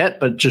panicking yet,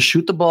 but just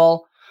shoot the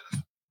ball.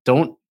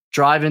 Don't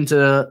drive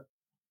into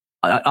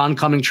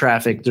oncoming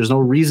traffic. There's no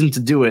reason to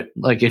do it.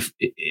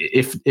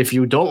 If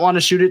you don't want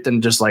to shoot it,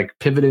 then just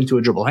pivot into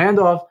a dribble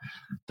handoff.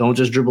 Don't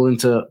just dribble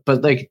into.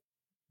 But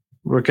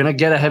we're gonna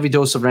get a heavy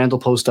dose of Randle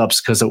post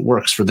ups because it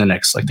works for the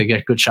Knicks. They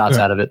get good shots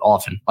out of it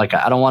often. I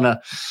don't want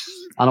to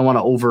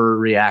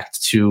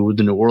overreact to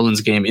the New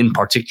Orleans game in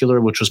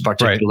particular, which was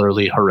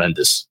particularly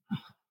horrendous.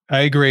 I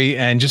agree.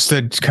 And just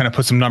to kind of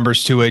put some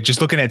numbers to it, just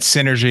looking at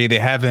synergy, they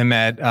have him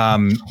at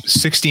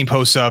 16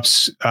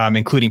 post-ups,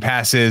 including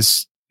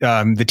passes.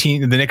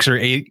 The Knicks are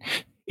 8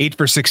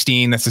 for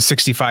 16. That's a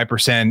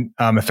 65%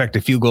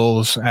 effective field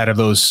goals out of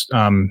those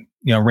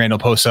Randle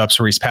post-ups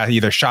where he's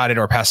either shot it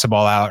or passed the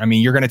ball out. I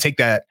mean, you're going to take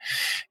that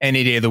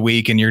any day of the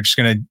week, and you're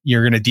going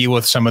to deal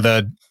with some of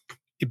the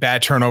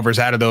bad turnovers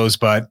out of those.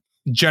 But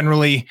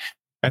generally,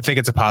 I think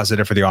it's a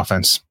positive for the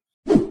offense.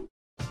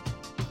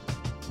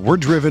 We're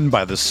driven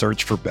by the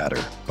search for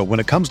better. But when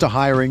it comes to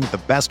hiring,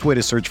 the best way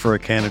to search for a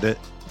candidate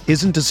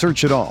isn't to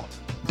search at all.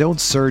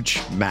 Don't search,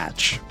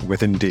 match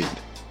with Indeed.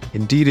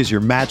 Indeed is your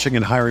matching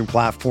and hiring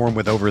platform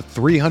with over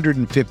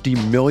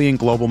 350 million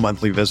global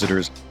monthly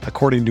visitors,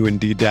 according to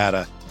Indeed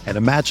data, and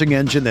a matching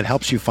engine that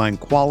helps you find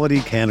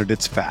quality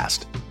candidates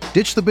fast.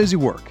 Ditch the busy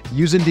work.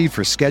 Use Indeed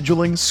for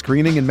scheduling,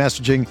 screening, and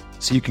messaging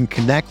so you can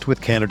connect with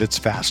candidates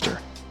faster.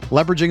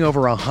 Leveraging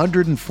over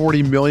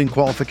 140 million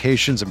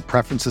qualifications and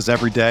preferences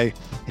every day,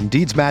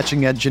 Indeed's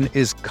matching engine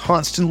is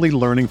constantly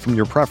learning from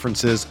your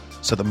preferences,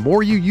 so the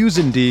more you use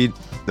Indeed,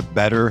 the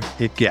better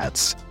it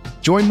gets.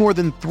 Join more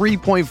than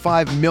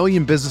 3.5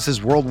 million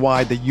businesses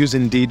worldwide that use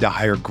Indeed to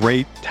hire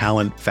great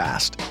talent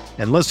fast.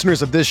 And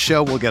listeners of this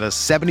show will get a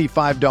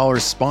 $75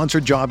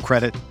 sponsored job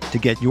credit to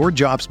get your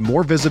jobs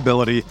more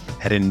visibility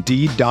at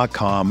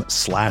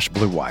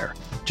Indeed.com/Blue Wire.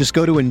 Just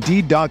go to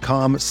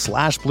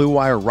Indeed.com/Blue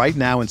Wire right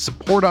now and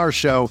support our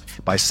show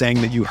by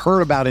saying that you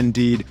heard about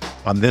Indeed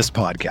on this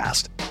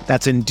podcast.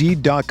 That's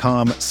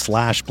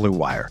Indeed.com/Blue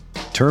Wire.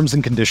 Terms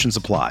and conditions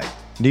apply.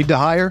 Need to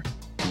hire?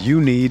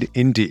 You need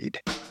Indeed.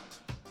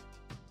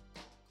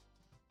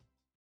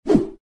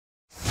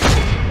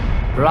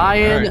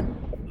 Brian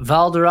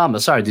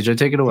Valderrama. Sorry, DJ,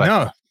 take it away.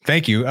 No,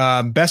 thank you.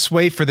 Best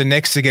way for the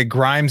Knicks to get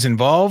Grimes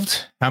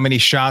involved? How many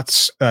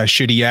shots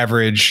should he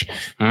average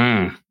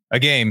a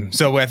game?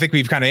 So I think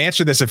we've kind of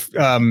answered this a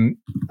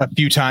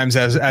few times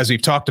as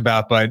we've talked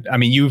about, but I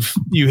mean, you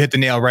hit the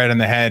nail right on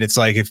the head. It's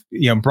like, if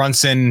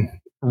Brunson,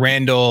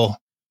 Randall,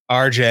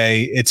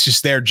 RJ, it's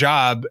just their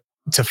job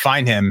to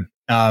find him.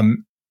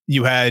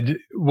 You had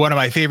one of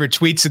my favorite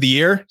tweets of the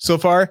year so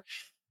far.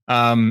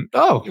 Thanks.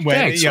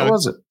 What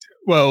was it?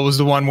 Well, it was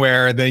the one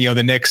where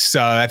the Knicks,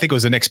 I think it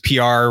was the Knicks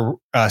PR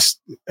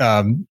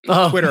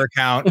Twitter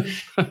account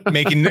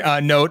making a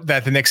note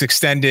that the Knicks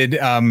extended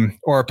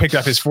or picked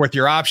up his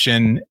 4th-year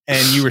option,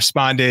 and you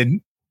responded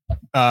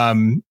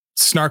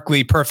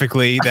snarkily,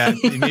 perfectly, that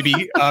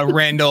maybe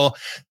Randall,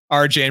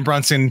 RJ, and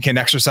Brunson can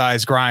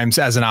exercise Grimes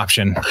as an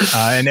option.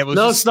 And it was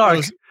no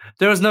snark.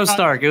 There was no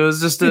snark. It was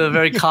just a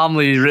very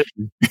calmly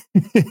written.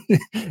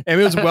 And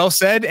it was well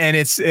said, and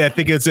I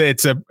think it's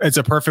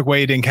a perfect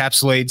way to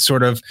encapsulate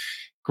sort of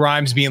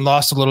Grimes being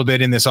lost a little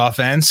bit in this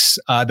offense.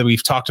 That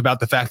we've talked about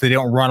the fact that they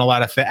don't run a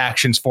lot of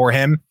actions for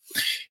him.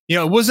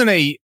 It wasn't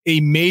a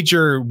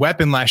major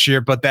weapon last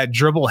year, but that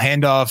dribble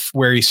handoff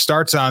where he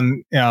starts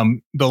on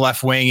the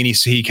left wing and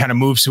he kind of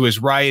moves to his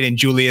right, and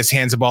Julius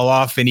hands the ball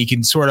off, and he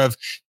can sort of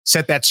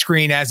set that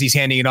screen as he's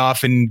handing it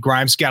off. And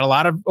Grimes got a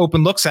lot of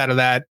open looks out of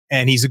that,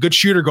 and he's a good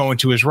shooter going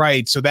to his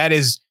right. So that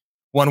is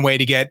one way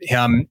to get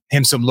him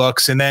some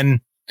looks. And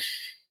then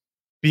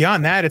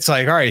beyond that, it's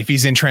like, all right, if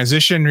he's in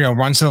transition,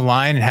 runs to the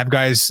line and have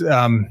guys.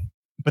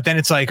 But then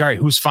it's like, all right,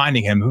 who's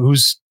finding him?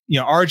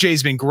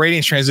 RJ's been great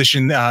in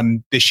transition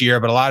this year,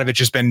 but a lot of it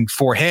just been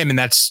for him, and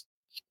that's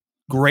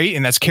great.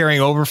 And that's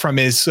carrying over from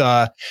his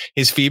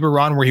FIBA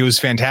run where he was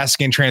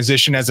fantastic in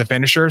transition as a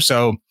finisher.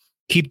 So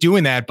keep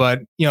doing that. But,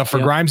 for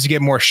Grimes to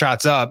get more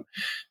shots up,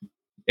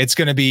 it's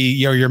going to be,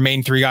 your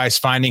main 3 guys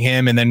finding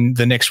him, and then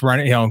the Knicks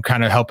running,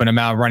 kind of helping him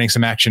out, running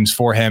some actions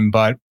for him.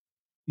 But,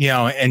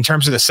 in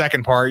terms of the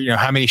second part,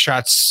 how many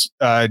shots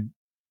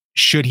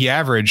should he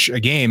average a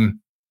game?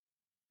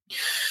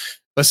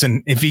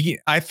 Listen,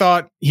 I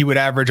thought he would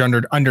average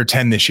under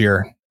 10 this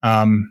year,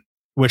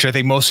 which I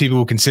think most people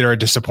will consider a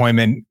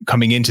disappointment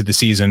coming into the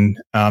season.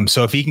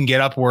 So if he can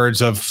get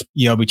upwards of,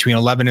 between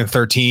 11 and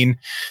 13,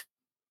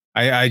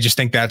 I just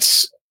think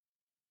that's,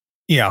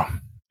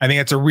 I think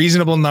that's a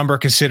reasonable number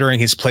considering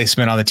his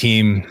placement on the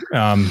team,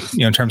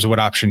 in terms of what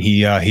option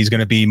he's going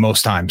to be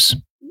most times.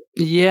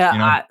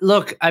 Yeah.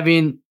 Look, I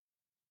mean,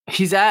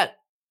 he's at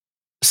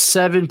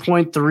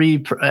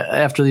 7.3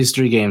 after these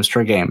 3 games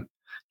per game.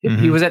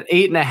 Mm-hmm. He was at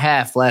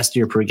 8.5 last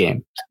year per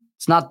game.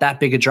 It's not that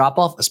big a drop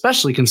off,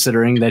 especially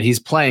considering that he's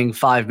playing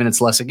 5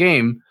 minutes less a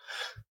game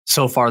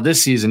so far this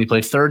season. He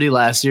played 30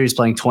 last year. He's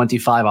playing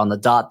 25 on the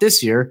dot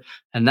this year.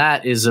 And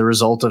that is a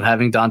result of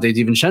having Donte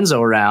DiVincenzo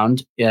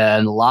around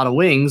and a lot of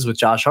wings with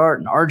Josh Hart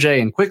and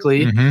RJ and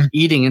quickly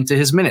eating into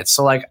his minutes.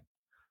 So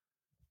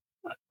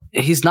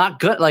he's not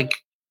good.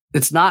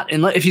 It's not,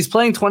 if he's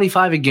playing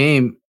 25 a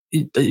game,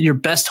 your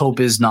best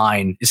hope is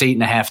 9, is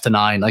 8.5 to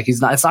 9.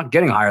 It's not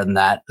getting higher than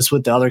that. It's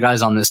with the other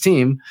guys on this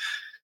team.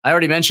 I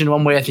already mentioned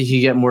one way I think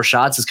he get more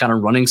shots is kind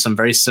of running some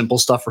very simple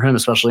stuff for him,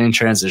 especially in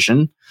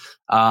transition.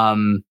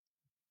 And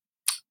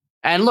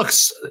look,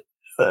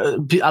 I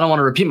don't want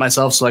to repeat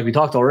myself. So we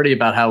talked already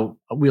about how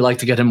we like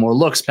to get him more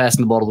looks,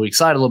 passing the ball to the weak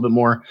side a little bit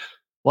more.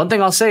 One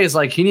thing I'll say is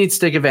he needs to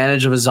take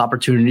advantage of his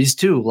opportunities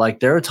too.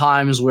 There are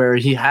times where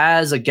he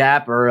has a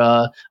gap or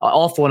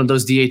off one of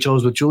those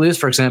DHOs with Julius,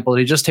 for example,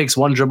 he just takes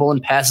one dribble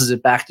and passes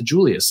it back to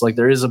Julius.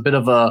 There is a bit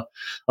of a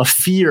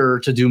fear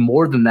to do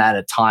more than that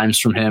at times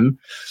from him.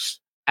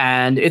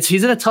 And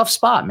he's in a tough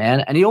spot,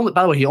 man. And he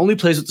only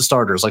plays with the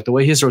starters. The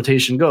way his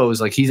rotation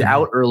goes, he's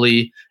out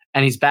early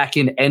and he's back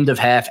in end of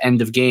half,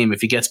 end of game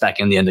if he gets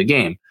back in the end of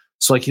game.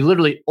 So he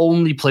literally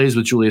only plays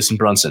with Julius and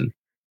Brunson.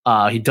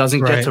 He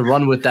doesn't get to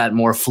run with that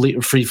more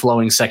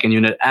free-flowing second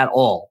unit at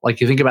all.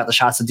 You think about the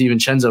shots that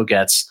DiVincenzo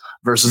gets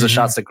versus the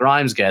shots that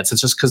Grimes gets. It's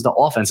just because the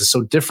offense is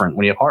so different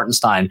when you have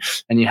Hartenstein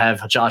and you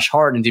have Josh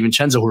Hart and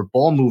DiVincenzo who are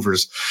ball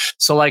movers.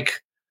 So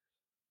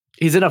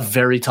he's in a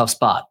very tough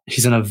spot.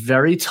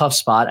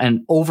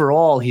 And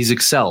overall he's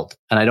excelled.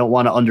 And I don't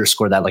want to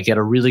underscore that. He had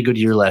a really good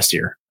year last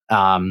year.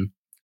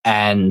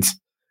 And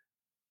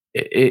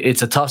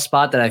it's a tough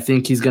spot that I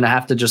think he's going to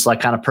have to just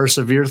kind of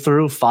persevere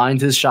through, find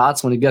his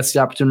shots when he gets the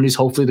opportunities.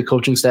 Hopefully the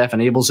coaching staff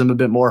enables him a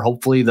bit more.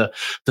 Hopefully the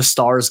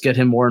stars get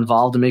him more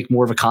involved and make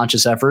more of a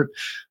conscious effort,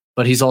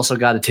 but he's also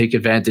got to take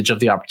advantage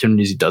of the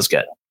opportunities he does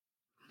get.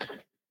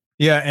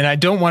 Yeah. And I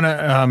don't want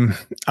to,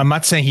 I'm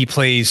not saying he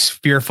plays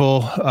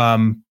fearful,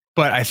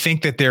 but I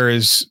think that there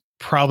is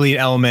probably an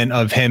element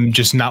of him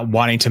just not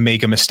wanting to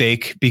make a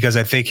mistake, because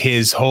I think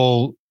his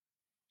whole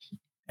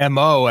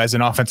MO as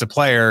an offensive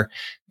player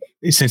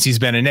since he's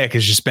been a Knick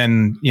has just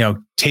been,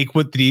 take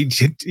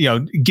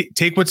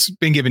take what's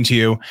been given to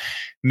you,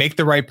 make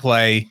the right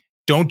play.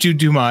 Don't do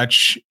too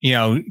much,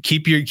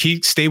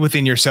 stay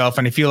within yourself.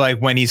 And I feel like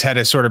when he's had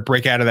to sort of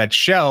break out of that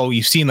shell,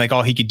 you've seen like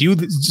all he could do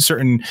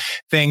certain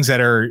things that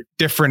are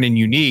different and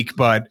unique.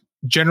 But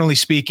generally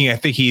speaking, I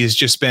think he has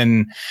just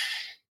been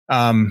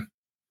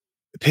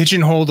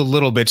pigeonholed a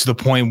little bit to the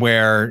point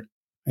where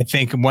I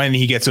think when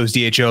he gets those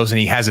DHOs and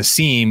he has a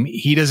seam,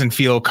 he doesn't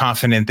feel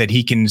confident that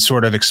he can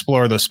sort of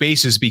explore those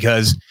spaces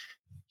because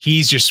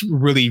he's just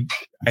really,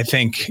 I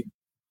think,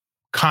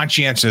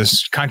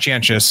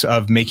 conscientious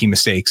of making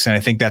mistakes. And I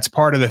think that's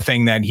part of the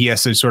thing that he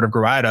has to sort of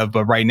grow out of.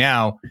 But right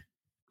now,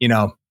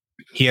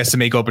 he has to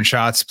make open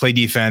shots, play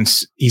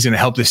defense. He's going to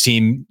help this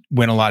team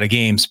win a lot of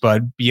games.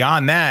 But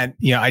beyond that,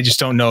 I just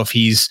don't know if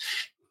he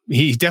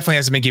definitely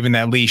hasn't been given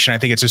that leash. And I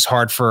think it's just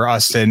hard for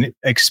us to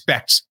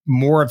expect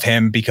more of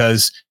him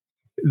because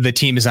the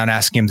team is not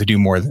asking him to do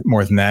more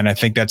than that. And I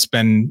think that's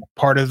been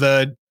part of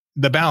the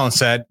balance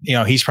that,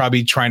 he's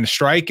probably trying to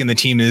strike and the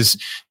team is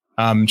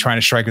trying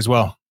to strike as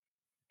well.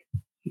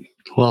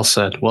 Well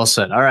said. Well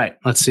said. All right.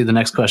 Let's see the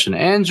next question.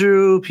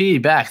 Andrew P.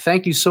 back.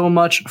 Thank you so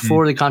much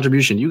for the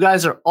contribution. You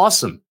guys are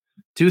awesome.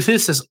 Do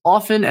this as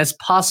often as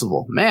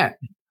possible. Man.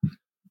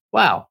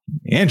 Wow.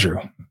 Andrew.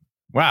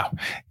 Wow.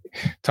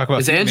 Talk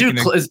about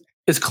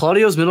is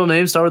Claudio's middle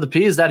name start with a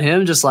P? Is that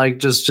him?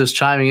 Just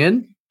chiming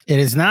in? It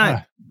is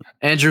not.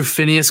 Andrew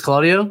Phineas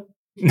Claudio.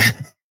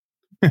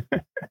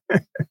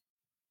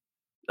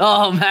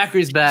 Oh,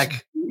 Macri's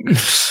back.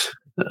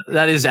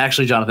 That is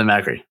actually Jonathan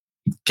Macri.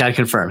 Can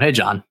confirm. Hey,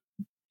 John.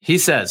 He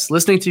says,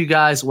 listening to you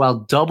guys while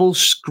double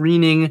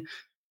screening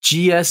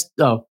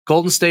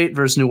Golden State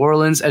versus New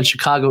Orleans and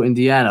Chicago,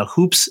 Indiana.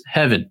 Hoops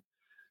heaven.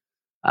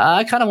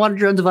 I kind of wanted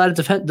your undivided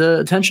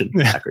attention,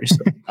 Macri. So,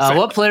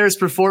 what player's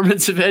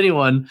performance, if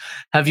anyone,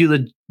 have you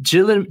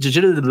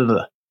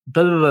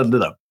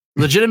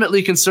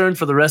legitimately concerned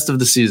for the rest of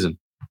the season?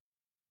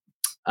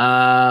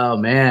 Oh,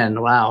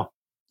 man. Wow.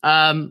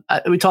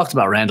 We talked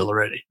about Randall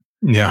already.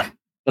 Yeah.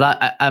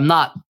 But I'm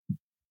not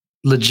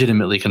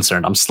legitimately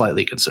concerned. I'm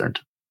slightly concerned.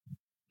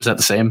 Is that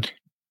the same?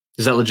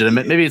 Is that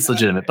legitimate? Maybe it's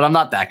legitimate, but I'm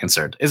not that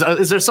concerned. Is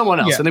there someone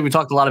else? Yeah. I think we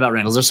talked a lot about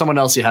Randall. Is there someone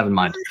else you have in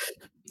mind?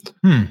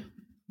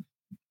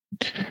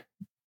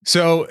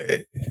 So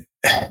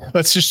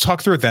let's just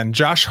talk through it then.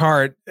 Josh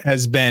Hart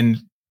has been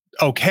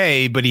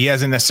okay, but he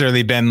hasn't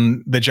necessarily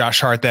been the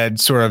Josh Hart that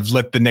sort of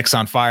lit the Knicks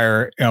on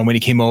fire when he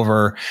came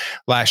over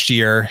last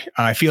year.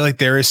 I feel like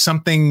there is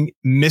something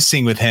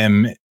missing with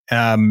him.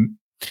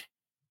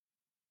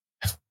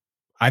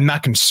 I'm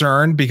not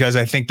concerned because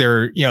I think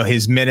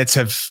his minutes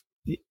have,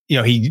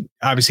 he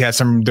obviously had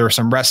there were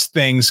some rest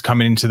things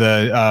coming into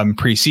the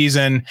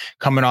preseason,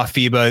 coming off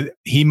FIBA.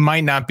 He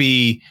might not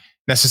be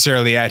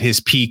necessarily at his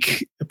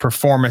peak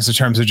performance in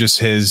terms of just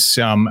his,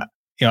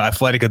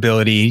 athletic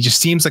ability. He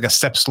just seems like a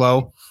step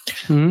slow.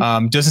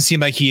 Mm-hmm. Doesn't seem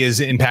like he is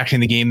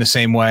impacting the game the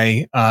same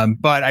way.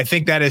 But I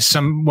think that is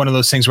one of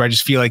those things where I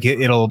just feel like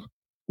it'll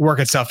work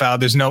itself out.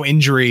 There's no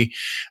injury,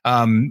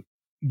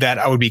 that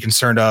I would be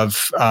concerned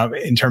of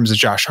in terms of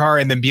Josh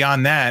Hart. And then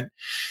beyond that,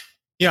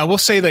 we'll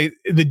say like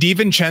the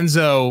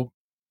DiVincenzo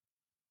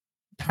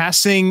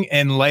passing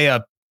and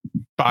layup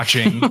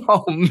botching.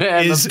 Oh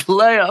man, the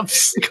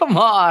layups. Come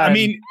on. I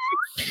mean,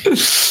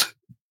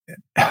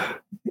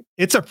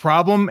 it's a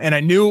problem. And I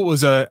knew it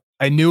was a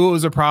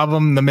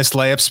problem, the missed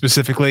layup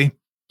specifically.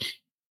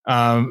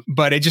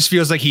 But it just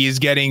feels like he is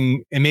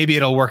getting, and maybe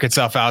it'll work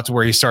itself out to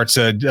where he starts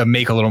to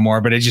make a little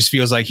more, but it just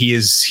feels like he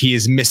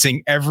is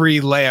missing every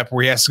layup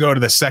where he has to go to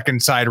the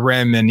second side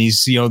rim. And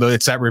he's,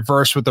 it's that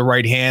reverse with the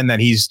right hand that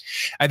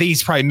I think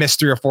he's probably missed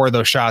 3 or 4 of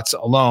those shots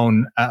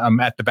alone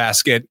at the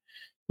basket,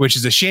 which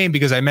is a shame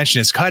because I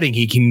mentioned his cutting.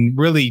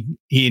 He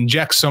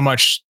injects so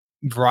much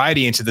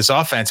variety into this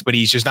offense, but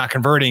he's just not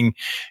converting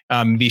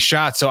these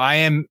shots. So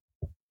I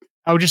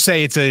would just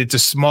say it's a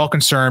small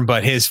concern,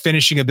 but his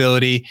finishing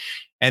ability.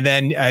 And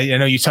then I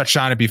know you touched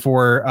on it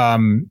before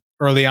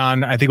early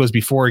on. I think it was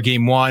before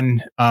game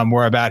 1,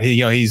 where about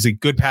he's a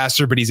good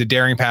passer, but he's a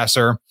daring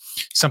passer.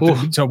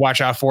 Something to watch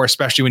out for,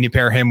 especially when you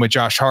pair him with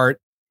Josh Hart.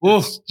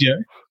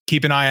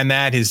 Keep an eye on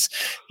that.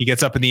 He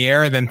gets up in the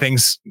air, and then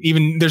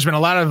there's been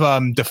a lot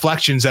of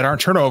deflections that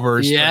aren't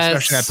turnovers,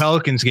 especially in that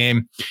Pelicans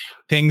game.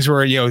 Things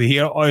where he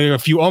a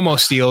few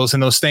almost steals,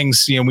 and those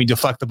things we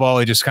deflect the ball,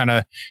 it just kind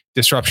of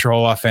disrupts your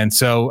whole offense.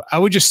 So I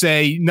would just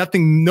say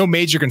no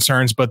major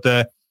concerns, but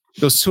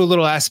those 2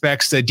 little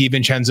aspects that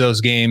DiVincenzo's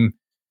game,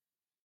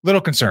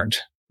 little concerned.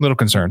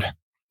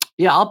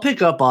 Yeah, I'll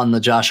pick up on the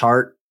Josh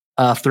Hart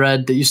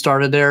thread that you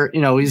started there.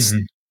 He's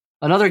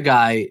another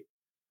guy.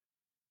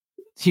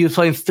 He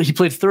played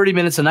 30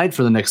 minutes a night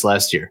for the Knicks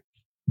last year.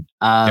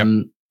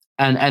 And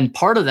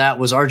part of that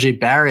was RJ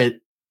Barrett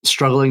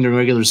struggling during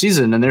regular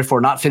season and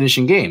therefore not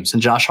finishing games.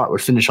 And Josh Hart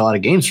would finish a lot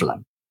of games for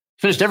them.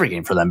 Finished every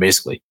game for them,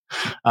 basically,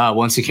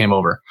 once he came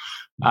over.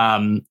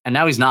 And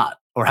now he's not,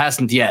 or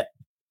hasn't yet.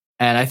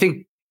 And I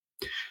think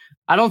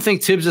I don't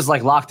think Tibbs is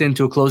like locked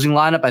into a closing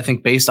lineup. I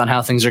think based on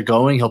how things are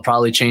going, he'll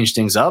probably change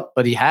things up,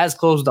 but he has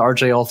closed with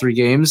RJ all 3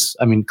 games.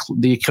 I mean,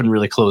 he couldn't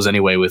really close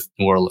anyway with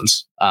New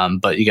Orleans.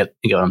 But you get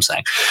what I'm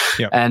saying.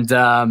 Yep.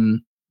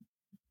 And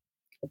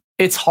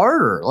it's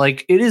harder.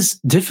 Like, it is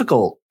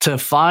difficult to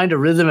find a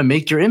rhythm and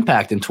make your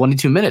impact in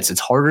 22 minutes. It's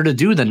harder to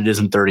do than it is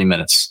in 30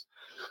 minutes.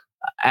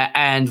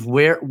 And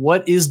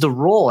what is the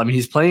role? I mean,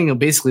 he's playing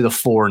basically the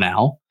 4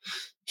 now.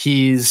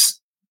 He's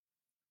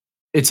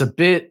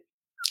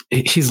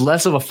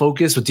less of a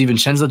focus with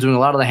DiVincenzo doing a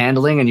lot of the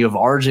handling, and you have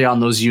RJ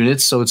on those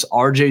units. So it's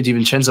RJ,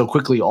 DiVincenzo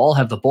quickly all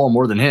have the ball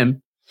more than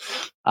him.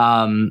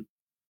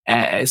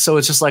 So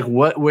it's just like,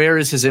 where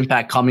is his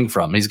impact coming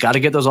from? He's got to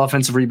get those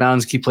offensive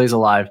rebounds, keep plays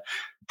alive.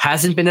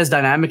 Hasn't been as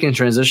dynamic in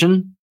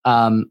transition.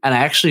 And I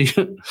actually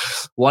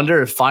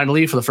wonder if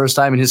finally, for the first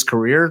time in his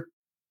career,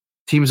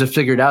 teams have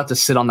figured out to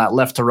sit on that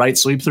left to right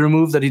sweep through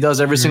move that he does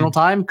every single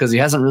time, because he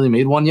hasn't really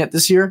made one yet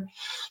this year.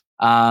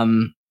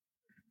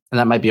 And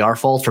that might be our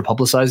fault for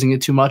publicizing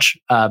it too much.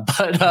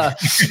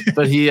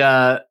 But he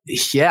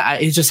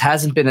it just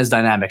hasn't been as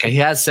dynamic. He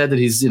has said that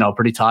he's,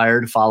 pretty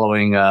tired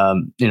following,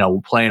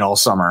 playing all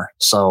summer.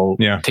 So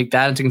take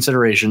that into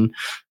consideration.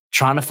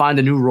 Trying to find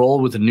a new role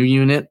with a new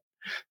unit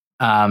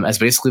as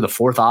basically the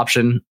 4th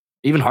option.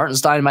 Even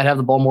Hartenstein might have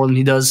the ball more than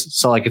he does.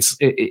 So like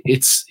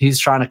he's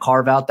trying to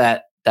carve out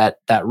that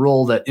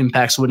role that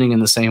impacts winning in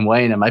the same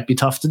way, and it might be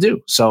tough to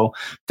do. So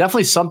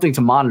definitely something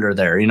to monitor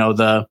there.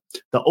 The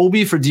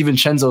Obi for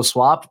DiVincenzo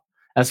swap,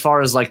 as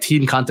far as like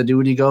team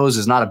continuity goes,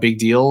 is not a big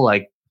deal.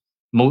 Like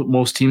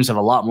most teams have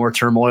a lot more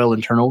turmoil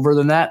and turnover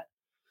than that,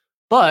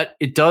 but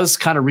it does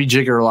kind of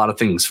rejigger a lot of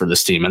things for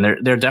this team, and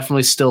they're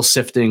definitely still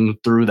sifting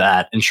through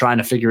that and trying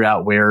to figure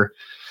out where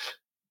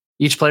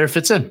each player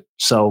fits in.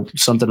 So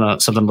something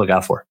to look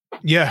out for.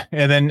 Yeah,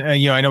 and then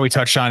I know we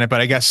touched on it,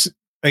 but I guess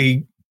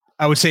I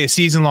would say a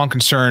season-long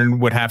concern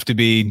would have to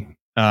be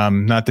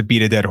not to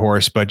beat a dead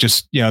horse, but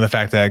just the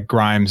fact that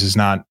Grimes is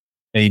not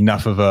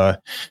enough of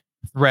a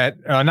threat.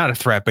 Not a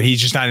threat, but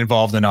he's just not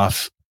involved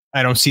enough.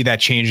 I don't see that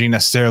changing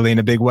necessarily in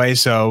a big way,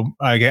 so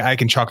I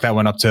can chalk that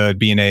one up to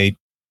being a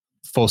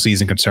full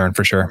season concern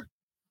for sure.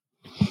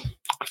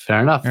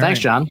 Fair enough. Thanks,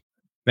 John.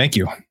 Thank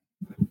you. All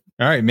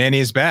right, Manny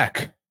is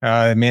back.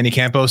 Manny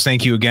Campos,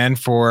 thank you again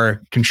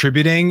for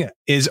contributing.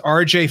 Is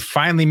RJ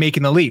finally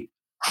making the leap?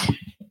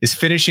 His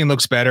finishing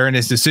looks better and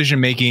his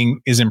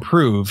decision-making is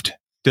improved.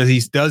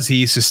 Does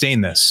he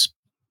sustain this?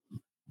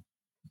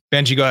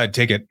 Benjy, go ahead.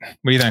 Take it. What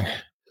do you think?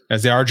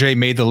 Has the RJ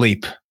made the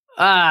leap?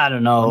 I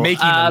don't know. Or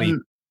making the leap.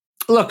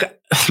 Look.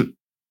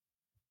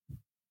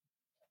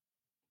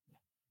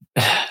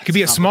 It could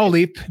be a small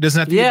leap. It doesn't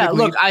have to be a big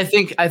look,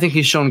 leap. I think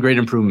he's shown great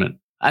improvement.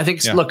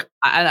 Look,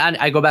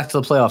 I go back to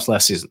the playoffs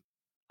last season.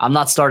 I'm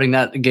not starting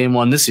that game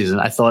 1 this season.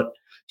 I thought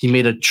he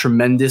made a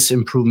tremendous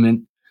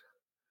improvement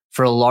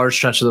for a large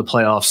stretch of the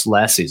playoffs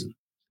last season.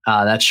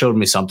 That showed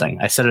me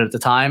something. I said it at the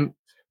time.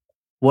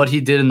 What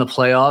he did in the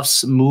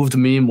playoffs moved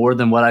me more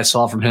than what I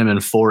saw from him in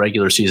 4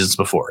 regular seasons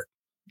before it.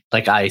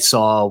 Like, I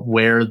saw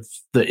where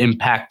the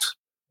impact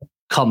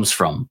comes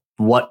from,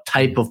 what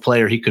type of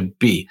player he could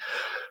be.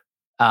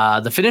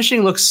 The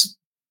finishing looks,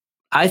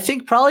 I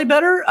think, probably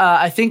better.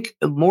 I think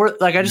more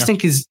like, I just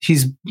think he's,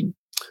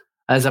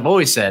 as I've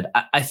always said,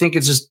 I think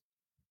it's just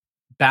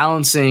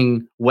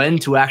balancing when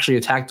to actually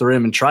attack the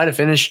rim and try to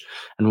finish,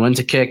 and when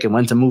to kick and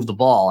when to move the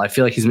ball. I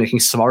feel like he's making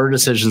smarter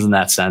decisions in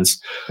that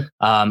sense.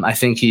 I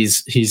think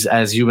he's,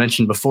 as you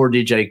mentioned before,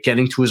 DJ,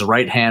 getting to his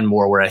right hand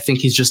more, where I think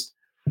he's just,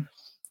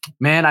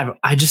 man,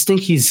 I just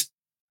think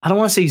I don't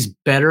want to say he's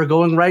better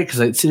going right, because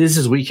it is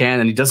his weak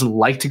hand and he doesn't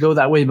like to go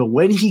that way. But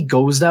when he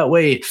goes that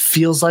way, it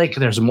feels like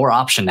there's more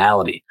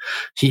optionality.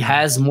 He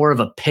has more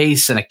of a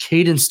pace and a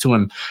cadence to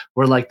him,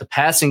 where like the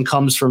passing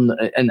comes from,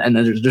 and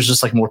there's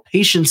just like more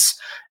patience,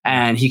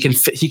 and he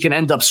can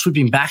end up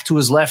sweeping back to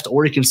his left,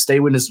 or he can stay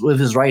with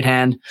his right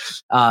hand.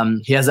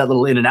 He has that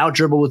little in and out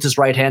dribble with his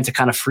right hand to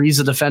kind of freeze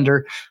the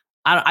defender.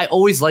 I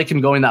always like him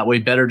going that way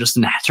better, just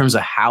in terms of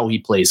how he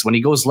plays. When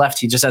he goes left,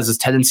 he just has this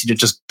tendency to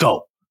just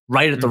go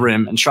right at the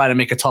rim and try to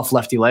make a tough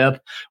lefty layup.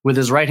 With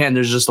his right hand,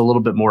 there's just a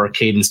little bit more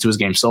cadence to his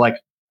game. So like,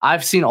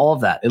 I've seen all of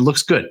that. It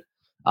looks good.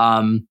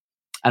 And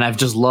I've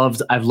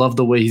loved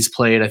the way he's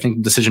played. I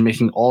think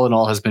decision-making all in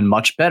all has been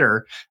much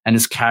better and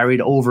is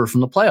carried over from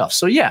the playoffs.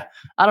 So yeah,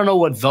 I don't know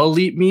what the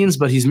leap means,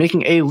 but he's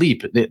making a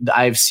leap.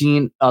 I've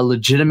seen a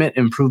legitimate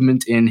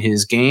improvement in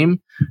his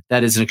game.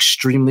 That is an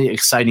extremely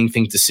exciting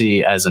thing to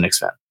see as an Knicks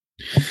fan.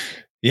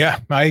 Yeah,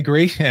 I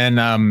agree. And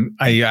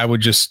I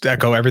would just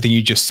echo everything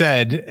you just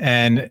said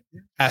and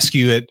ask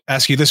you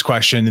this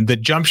question. The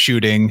jump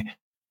shooting,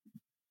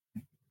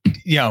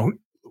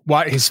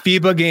 what his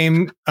FIBA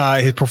game,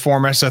 his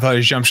performance, I thought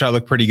his jump shot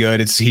looked pretty good.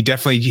 It's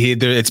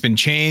been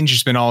changed.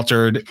 It's been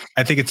altered.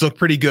 I think it's looked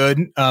pretty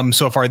good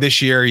so far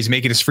this year. He's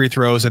making his free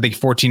throws, I think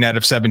 14 out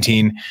of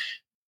 17.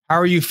 How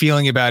are you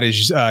feeling about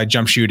his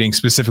jump shooting,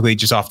 specifically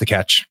just off the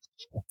catch?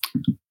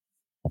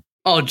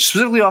 Oh,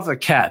 specifically off the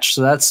catch.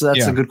 So that's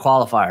a good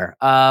qualifier.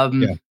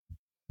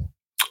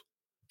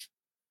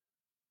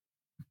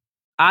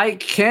 I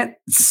can't.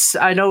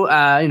 I know.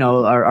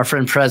 Our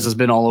friend Prez has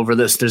been all over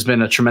this. There's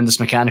been a tremendous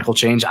mechanical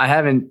change. I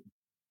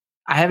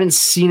haven't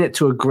seen it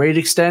to a great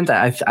extent.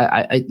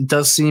 It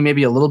does seem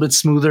maybe a little bit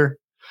smoother.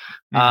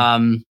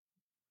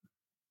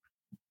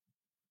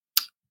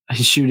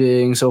 He's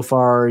shooting so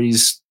far.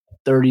 He's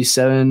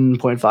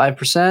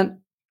 37.5%.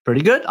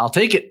 Pretty good. I'll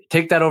take it.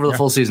 Take that over the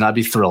full season. I'd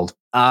be thrilled.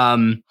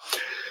 I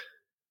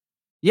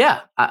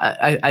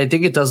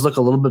think it does look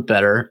a little bit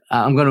better.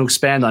 I'm going to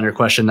expand on your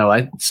question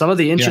though. Some of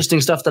the interesting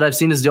stuff that I've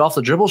seen is the off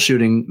the dribble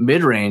shooting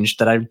mid range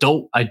that I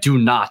do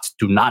not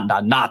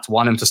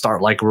want him to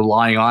start like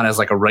relying on as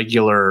like a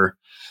regular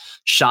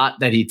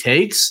shot that he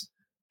takes.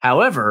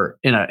 However,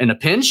 in a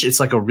pinch, it's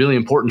like a really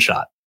important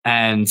shot.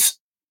 And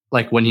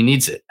like when he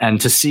needs it,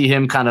 and to see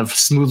him kind of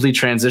smoothly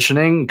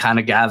transitioning, kind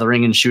of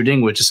gathering and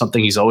shooting, which is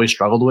something he's always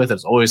struggled with.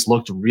 It's always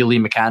looked really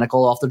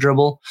mechanical off the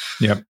dribble.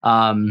 Yep.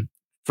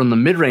 From the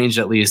mid range,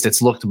 at least,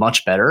 it's looked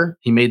much better.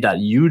 He made that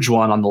huge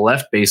one on the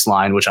left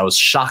baseline, which I was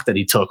shocked that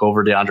he took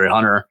over DeAndre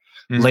Hunter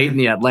late in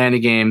the Atlanta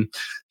game.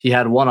 He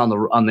had one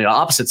on the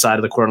opposite side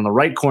of the court, on the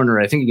right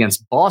corner, I think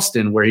against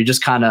Boston, where he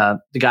just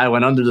the guy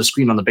went under the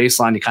screen on the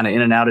baseline. He kind of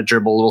in and out of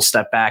dribble, a little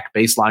step back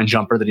baseline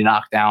jumper that he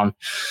knocked down.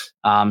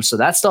 So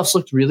that stuff's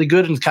looked really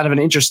good and kind of an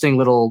interesting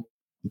little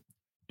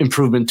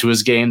improvement to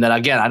his game that,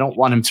 again, I don't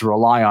want him to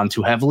rely on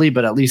too heavily,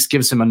 but at least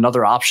gives him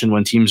another option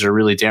when teams are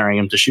really daring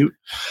him to shoot.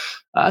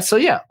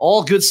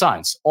 All good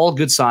signs. We'll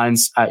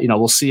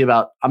see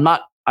about.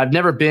 I've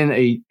never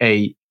been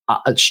a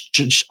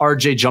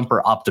RJ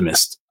jumper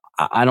optimist.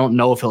 I don't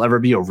know if he'll ever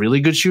be a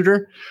really good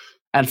shooter.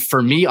 And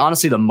for me,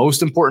 honestly, the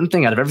most important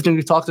thing out of everything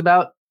we've talked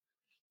about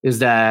is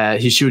that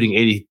he's shooting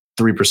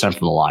 83%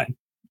 from the line.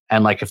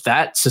 And like, if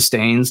that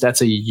sustains,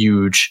 that's a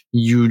huge,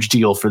 huge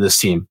deal for this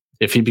team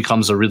if he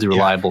becomes a really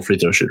reliable free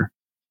throw shooter.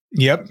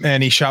 Yep.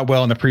 And he shot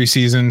well in the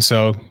preseason.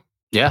 So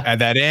at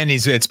that end,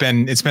 it's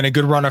been a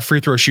good run of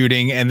free throw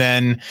shooting. And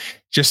then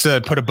just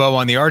to put a bow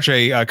on the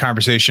RJ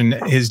conversation,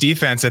 his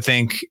defense, I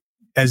think,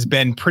 has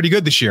been pretty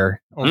good this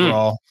year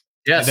overall.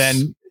 Yes. And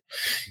then,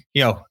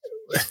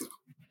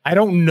 I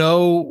don't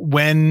know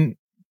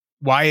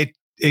why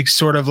it's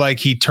sort of like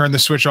he turned the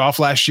switch off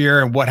last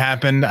year and what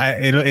happened.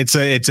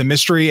 It's a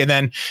mystery. And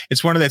then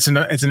it's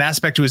an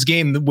aspect to his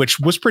game, which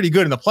was pretty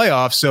good in the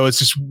playoffs. So it's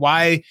just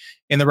why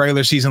in the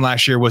regular season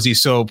last year was he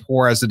so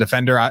poor as a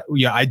defender?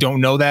 I don't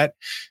know that.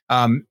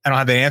 I don't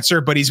have the answer,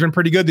 but he's been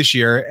pretty good this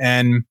year.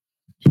 And,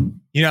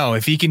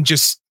 if he can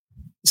just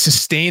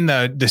sustain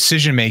the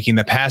decision-making,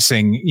 the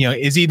passing,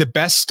 is he the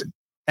best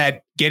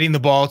at getting the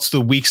ball to the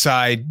weak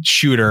side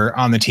shooter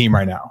on the team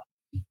right now,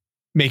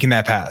 making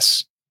that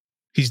pass?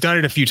 He's done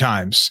it a few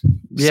times.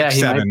 Yeah,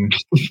 6, 7.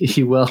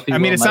 He will.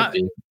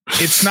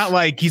 It's not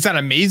like he's not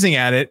amazing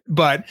at it,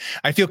 but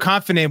I feel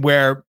confident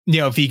where,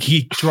 if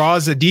he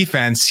draws a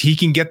defense, he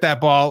can get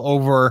that ball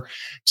over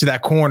to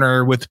that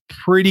corner with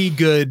pretty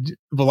good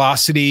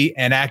velocity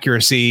and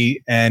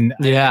accuracy. And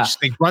I just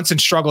think Brunson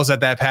struggles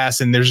at that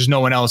pass, and there's just no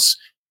one else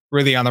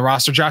really on the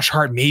roster. Josh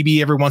Hart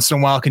maybe every once in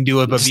a while can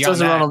do it, but it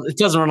doesn't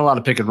run a lot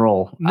of pick and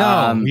roll.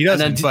 No, he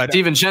doesn't. And then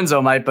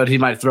DiVincenzo might, but he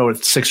might throw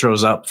it 6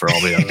 rows up for all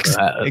the other.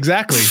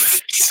 Exactly.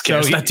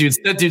 That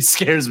dude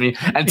scares me.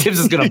 And Tibbs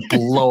is gonna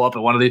blow up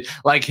at one of these.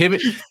 Like he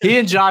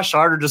and Josh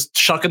Hart are just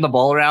chucking the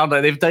ball around.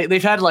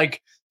 They've had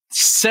like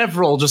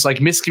several just like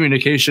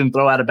miscommunication,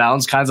 throw out of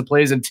bounds kinds of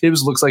plays, and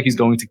Tibbs looks like he's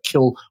going to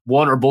kill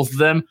one or both of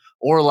them,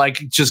 or like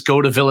just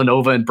go to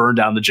Villanova and burn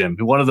down the gym.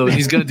 One of those.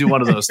 He's gonna do one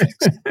of those things.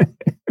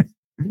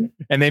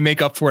 And they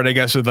make up for it, I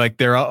guess, with like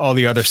all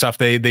the other stuff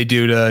they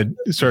do to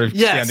sort of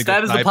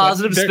that is the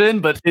positive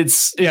spin, but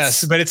it's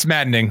but it's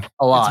maddening.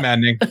 A lot. It's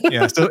maddening.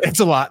 Yeah, so it's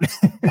a lot.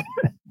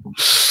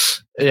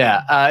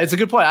 It's a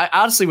good point. I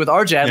honestly, with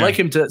RJ, I'd like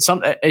him to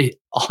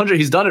 100.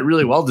 He's done it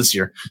really well this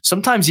year.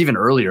 Sometimes even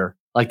earlier,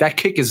 like that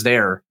kick is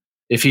there.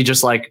 If he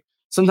just like,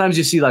 sometimes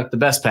you see like the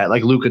best pat,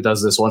 like Luka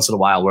does this once in a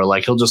while, where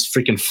like he'll just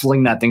freaking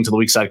fling that thing to the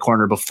weak side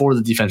corner before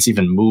the defense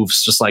even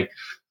moves. Just like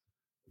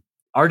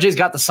RJ's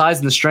got the size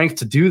and the strength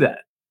to do that.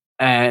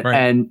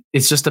 And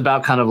it's just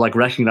about kind of like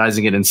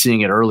recognizing it and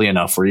seeing it early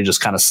enough where you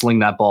just kind of sling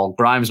that ball.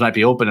 Grimes might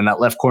be open in that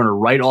left corner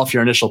right off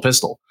your initial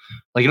pistol.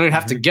 Like you don't even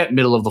have to get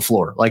middle of the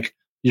floor. Like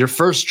your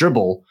first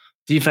dribble,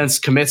 defense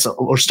commits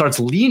or starts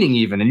leaning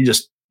even, and you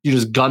just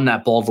gun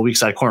that ball to the weak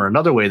side corner.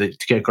 Another way to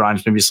get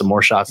Grimes maybe some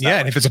more shots. Yeah,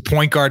 and if it's a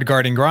point guard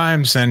guarding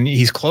Grimes and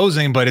he's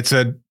closing, but it's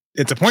a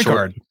point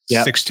guard.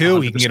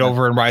 6'2", he can get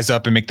over and rise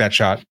up and make that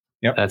shot.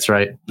 Yep. That's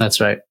right.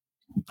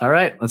 All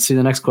right, let's see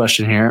the next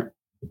question here.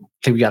 I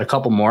think we got a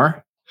couple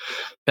more.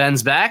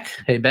 Ben's back.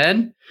 Hey,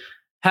 Ben.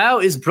 How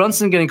is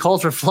Brunson getting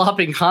called for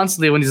flopping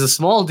constantly when he's a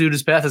small dude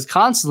whose path is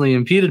constantly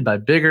impeded by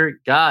bigger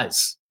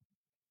guys?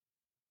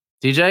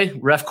 DJ,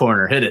 ref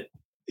corner, hit it.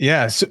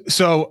 Yeah.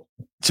 So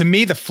to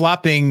me, the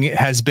flopping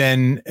has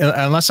been,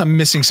 unless I'm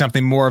missing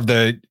something, more of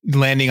the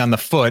landing on the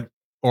foot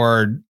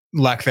or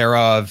lack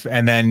thereof,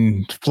 and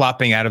then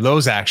flopping out of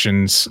those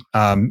actions,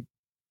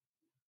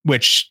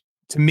 which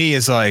to me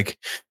is like,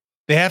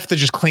 they have to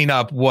just clean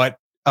up what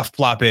a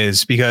flop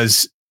is,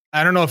 because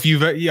I don't know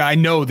if I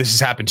know this has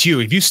happened to you.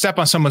 If you step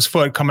on someone's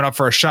foot coming up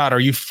for a shot, or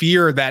you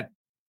fear that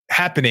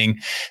happening,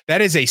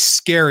 that is a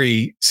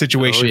scary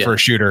situation for a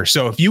shooter.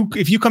 So if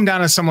you come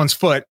down on someone's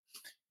foot,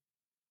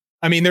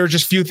 I mean, there are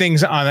just few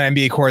things on the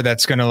NBA court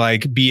that's going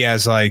to be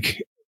as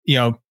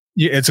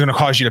it's going to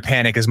cause you to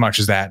panic as much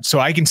as that. So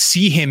I can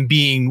see him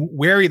being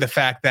wary of the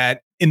fact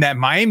that in that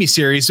Miami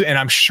series, and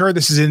I'm sure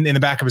this is in the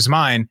back of his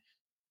mind,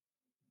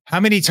 how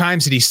many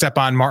times did he step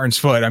on Martin's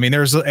foot? I mean,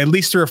 there's at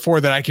least 3 or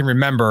 4 that I can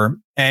remember,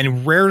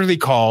 and rarely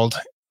called,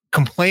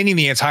 complaining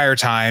the entire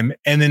time.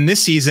 And then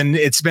this season,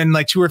 it's been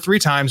 2 or 3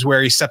 times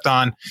where he stepped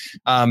on,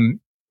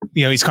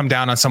 he's come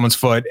down on someone's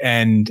foot,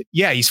 and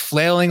he's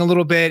flailing a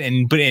little bit,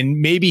 and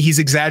maybe he's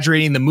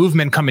exaggerating the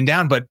movement coming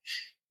down, but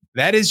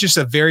that is just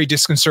a very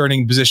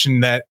disconcerting position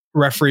that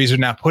referees are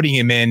now putting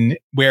him in,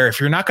 where if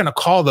you're not going to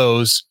call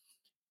those,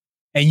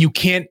 and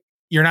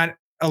you're not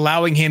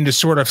allowing him to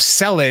sort of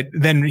sell it,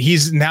 then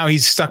he's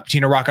stuck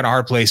between a rock and a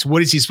hard place.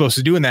 What is he supposed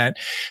to do in that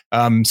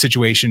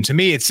situation? To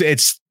me,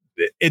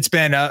 it's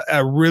been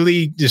a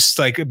really just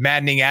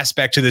maddening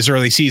aspect to this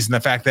early season. The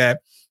fact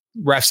that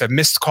refs have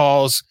missed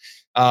calls.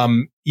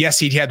 Yes,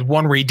 he had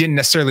one where he didn't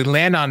necessarily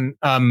land on,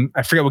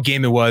 I forget what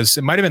game it was.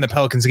 It might've been the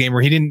Pelicans game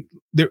where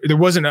there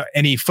wasn't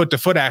any foot to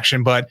foot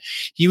action, but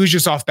he was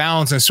just off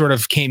balance and sort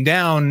of came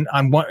down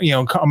on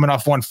one, coming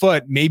off one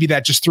foot. Maybe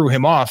that just threw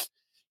him off.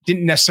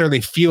 Didn't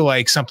necessarily feel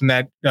like something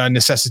that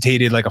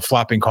necessitated a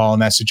flopping call in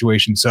that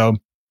situation. So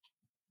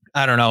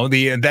I don't know.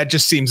 That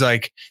just seems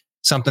like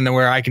something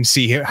where I can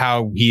see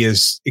how he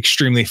is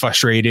extremely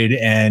frustrated,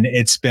 and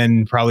it's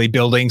been probably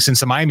building since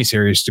the Miami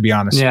series, to be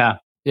honest.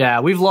 Yeah.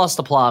 We've lost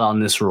the plot on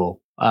this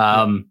rule.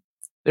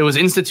 It was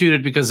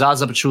instituted because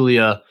Zaza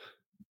Pachulia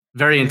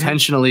very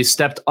intentionally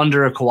stepped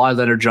under a Kawhi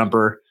Leonard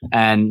jumper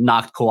and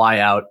knocked Kawhi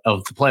out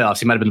of the playoffs.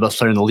 He might have been the best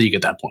player in the league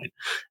at that point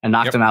and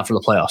knocked him out for the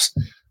playoffs.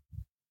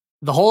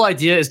 The whole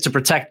idea is to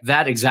protect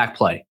that exact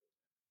play.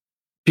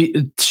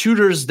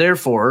 Shooters,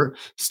 therefore,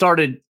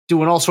 started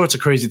doing all sorts of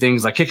crazy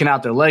things, like kicking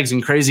out their legs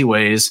in crazy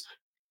ways,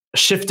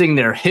 shifting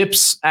their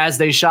hips as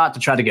they shot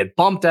to try to get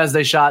bumped as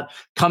they shot,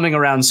 coming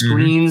around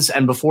screens,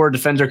 and before a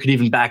defender could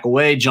even back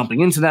away, jumping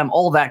into them,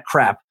 all that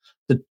crap,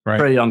 the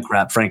Trae Young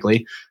crap,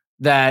 frankly,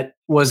 that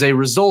was a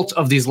result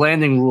of these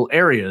landing rule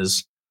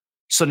areas.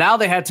 So now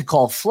they had to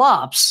call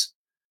flops.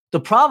 The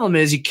problem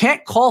is you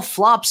can't call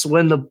flops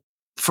on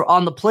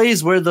the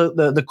plays where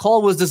the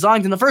call was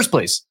designed in the first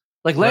place.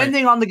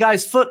 Landing on the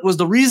guy's foot was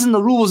the reason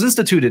the rule was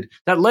instituted.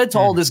 That led to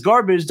all this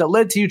garbage, that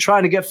led to you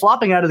trying to get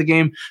flopping out of the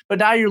game, but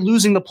now you're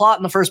losing the plot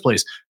in the first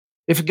place.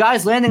 If a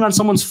guy's landing on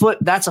someone's foot,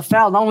 that's a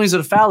foul. Not only is it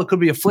a foul, it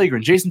could be a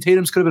flagrant. Jason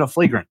Tatum's could have been a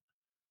flagrant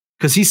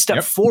because he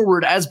stepped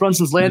forward as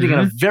Brunson's landing in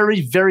a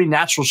very, very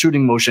natural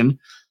shooting motion.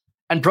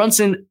 And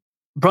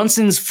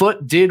Brunson's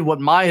foot did what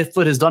my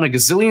foot has done a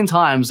gazillion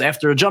times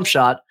after a jump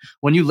shot.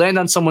 When you land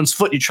on someone's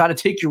foot, you try to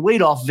take your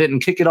weight off of it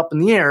and kick it up in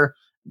the air.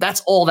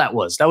 That's all that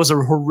was. That was a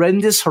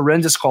horrendous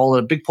call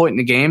at a big point in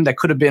the game that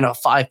could have been a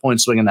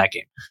 5-point swing in that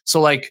game.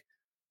 So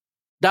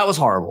that was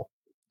horrible.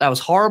 That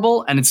was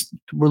horrible. And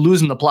we're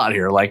losing the plot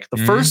here.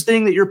 The first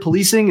thing that you're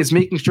policing is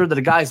making sure that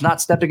a guy's not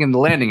stepping in the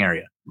landing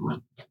area.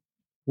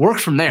 Work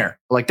from there.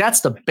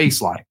 That's the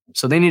baseline.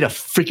 So they need to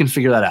freaking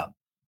figure that out.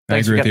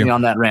 Thanks for getting me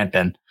on that rant,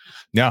 Ben.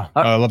 Yeah,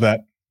 I love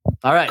that.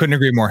 All right. Couldn't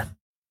agree more.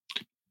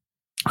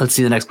 Let's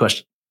see the next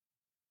question.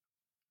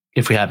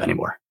 If we have any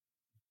more.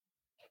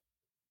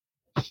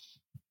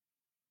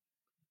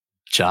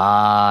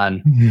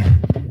 John.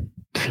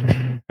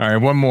 All right,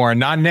 one more.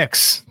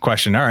 Non-Knicks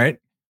question. All right.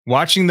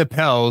 Watching the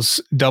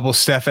Pels double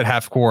Steph at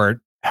half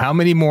court, how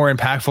many more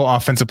impactful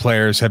offensive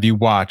players have you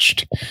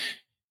watched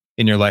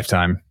in your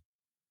lifetime?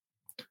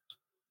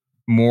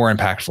 More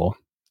impactful.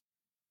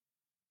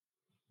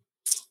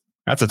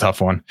 That's a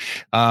tough one.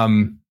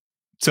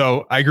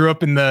 So I grew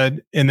up in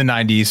the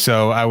 90s,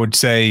 so I would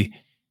say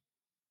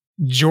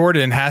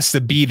Jordan has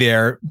to be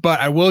there. But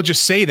I will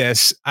just say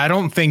this. I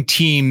don't think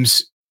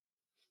teams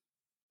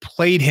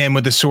played him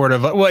with the sort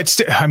of,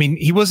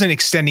 he wasn't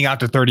extending out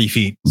to 30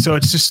 feet. So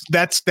it's just,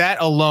 that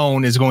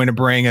alone is going to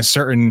bring a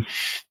certain,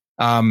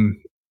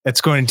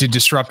 it's going to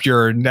disrupt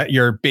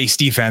your base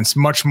defense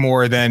much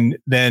more than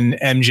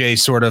MJ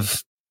sort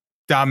of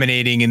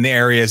dominating in the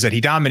areas that he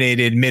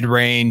dominated,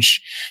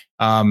 mid-range,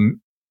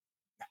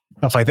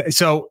 stuff like that.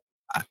 So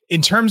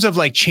in terms of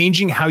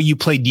changing how you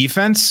play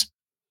defense,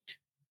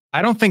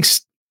 I don't think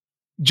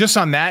just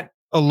on that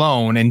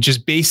alone and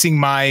just basing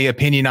my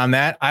opinion on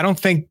that, I don't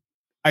think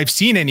I've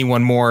seen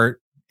anyone more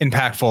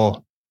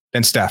impactful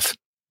than Steph,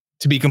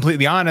 to be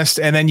completely honest.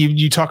 And then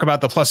you talk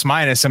about the plus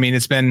minus. I mean,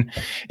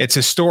 it's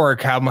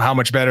historic how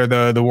much better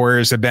the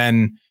Warriors have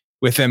been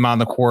with him on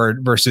the court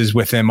versus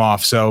with him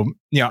off. So,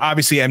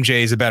 obviously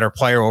MJ is a better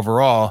player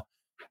overall,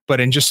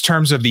 but in just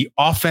terms of the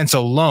offense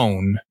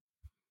alone,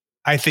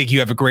 I think you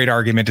have a great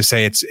argument to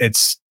say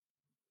it's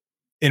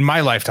in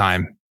my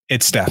lifetime,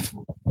 it's Steph.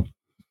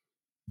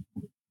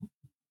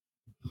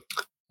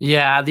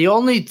 Yeah, the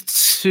only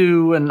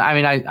two, and I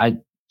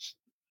mean,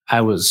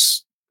 I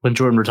was when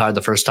Jordan retired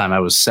the first time, I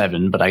was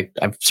 7, but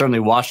I've certainly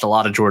watched a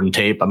lot of Jordan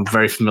tape. I'm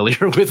very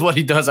familiar with what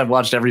he does. I've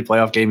watched every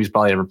playoff game he's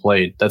probably ever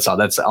played. That's on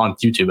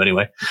YouTube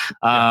anyway.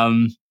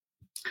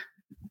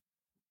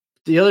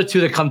 The other two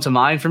that come to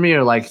mind for me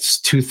are like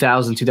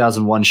 2000,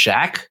 2001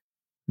 Shaq.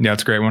 Yeah,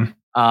 it's a great one.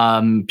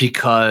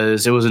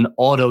 Because it was an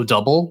auto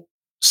double.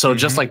 So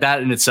just like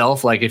that in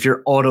itself, like if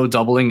you're auto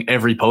doubling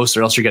every post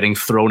or else you're getting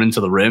thrown into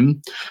the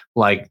rim,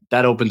 like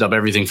that opened up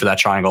everything for that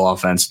triangle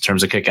offense in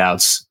terms of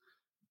kickouts.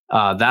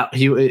 That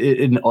he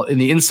in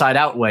the inside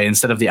out way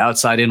instead of the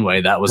outside in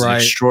way, that was an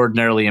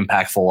extraordinarily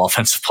impactful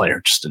offensive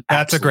player.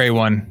 That's a great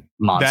one.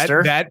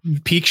 Monster. That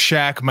peak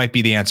Shaq might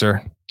be the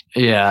answer.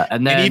 Yeah,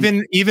 and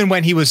even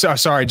when he was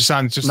wrap up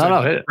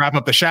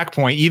the Shaq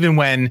point. Even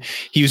when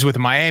he was with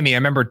Miami, I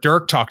remember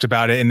Dirk talked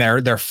about it in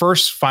their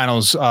first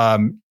finals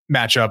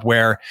matchup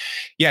where,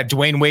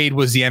 Dwayne Wade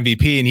was the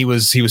MVP and he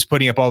was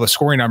putting up all the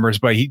scoring numbers,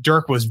 but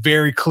Dirk was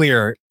very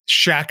clear.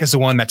 Shaq is the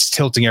one that's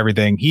tilting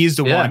everything. He's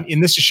the one,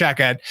 and this is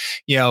Shaq at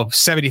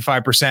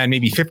 75%,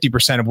 maybe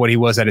 50% of what he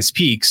was at his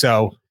peak.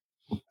 So,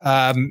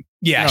 peak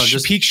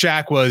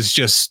Shaq was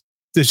just.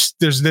 There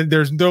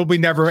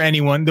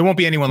won't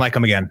be anyone like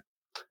him again.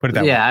 Put it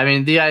that way. Yeah, I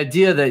mean, the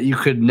idea that you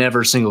could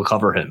never single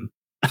cover him,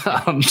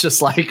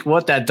 just like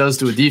what that does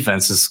to a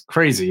defense is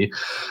crazy.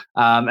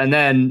 And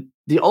then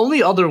the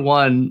only other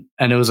one,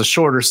 and it was a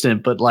shorter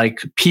stint, but like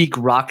peak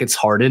Rockets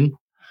Harden.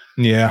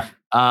 Yeah.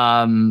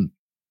 Had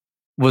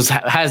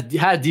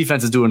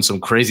defenses doing some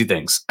crazy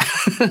things,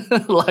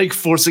 like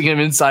forcing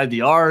him inside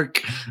the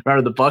arc.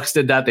 Remember the Bucks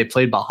did that. They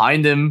played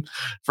behind him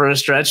for a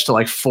stretch to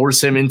like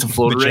force him into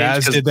floater range. The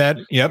Jazz did that.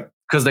 Yep.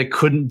 Because they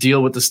couldn't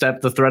deal with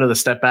the threat of the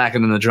step back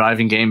and then the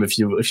driving game if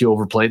you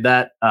overplayed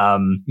that.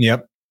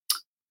 Yep.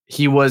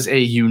 He was a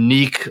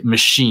unique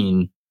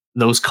machine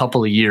those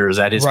couple of years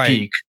at his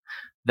peak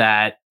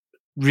that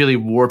really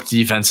warped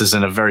defenses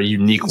in a very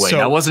unique way.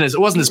 Now, it wasn't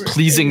as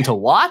pleasing to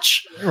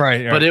watch,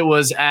 right? But it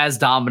was as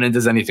dominant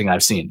as anything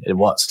I've seen. It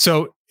was.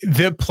 So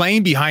the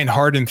playing behind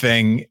Harden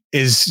thing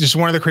is just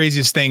one of the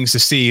craziest things to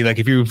see. Like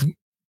if you've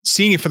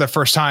seen it for the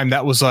first time,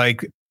 that was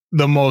like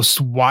the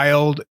most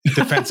wild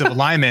defensive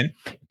alignment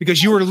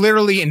because you were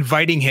literally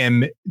inviting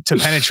him to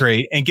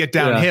penetrate and get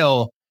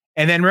downhill.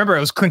 And then remember, it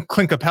was Clint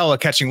Capella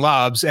catching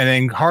lobs, and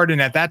then Harden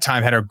at that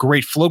time had a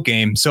great float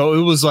game. So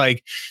it was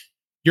like,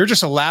 you're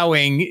just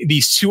allowing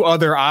these two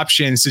other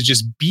options to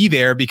just be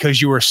there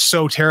because you were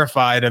so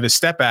terrified of his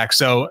step back.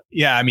 So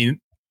yeah, I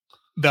mean,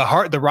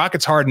 the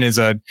Rockets Harden is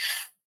I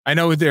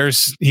know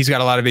he's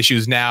got a lot of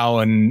issues now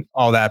and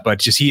all that, but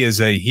just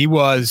he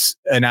was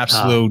an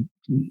absolute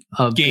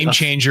game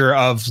changer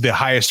of the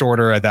highest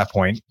order at that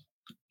point.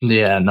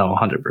 Yeah, no,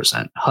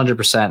 100%.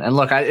 And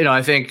look,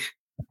 I think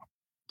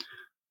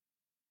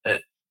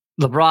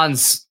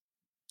LeBron's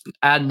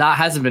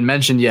hasn't been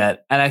mentioned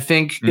yet. And I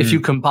think if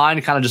you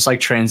combine kind of just like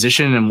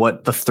transition and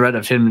what the threat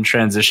of him in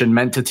transition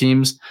meant to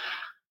teams,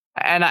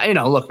 and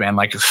look, man,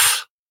 like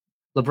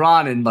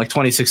LeBron in like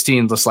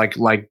 2016, just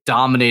like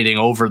dominating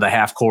over the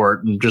half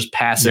court and just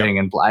passing.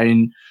 And I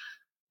mean,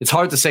 it's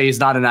hard to say he's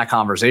not in that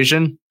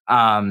conversation.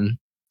 And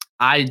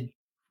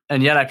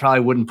yet I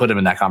probably wouldn't put him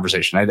in that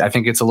conversation. I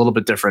think it's a little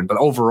bit different, but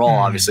overall,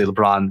 obviously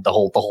LeBron, the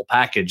whole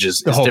package is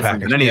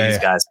different than any of these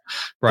guys.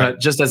 Right. But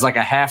just as like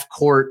a half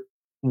court,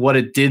 what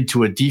it did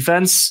to a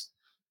defense,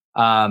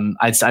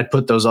 I'd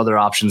put those other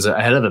options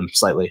ahead of him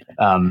slightly.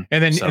 And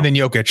then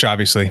Jokic,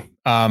 obviously.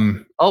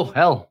 Forgot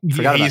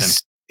about him.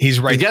 He's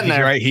right. He's getting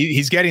there. Right.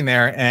 He's getting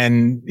there,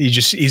 and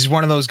he's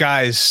one of those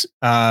guys.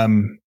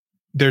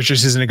 There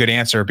just isn't a good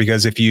answer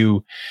because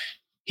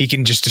he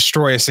can just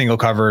destroy a single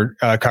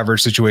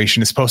coverage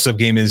situation. His post-up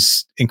game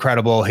is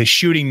incredible. His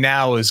shooting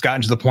now has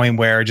gotten to the point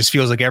where it just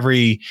feels like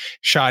every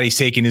shot he's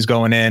taking is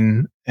going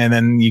in. And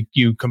then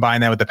you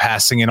combine that with the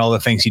passing and all the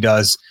things he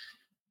does.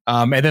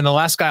 And then the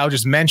last guy I'll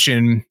just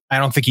mention, I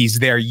don't think he's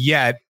there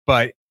yet,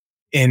 but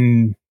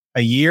in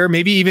a year,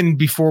 maybe even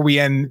before we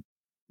end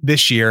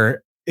this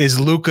year, is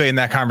Luka in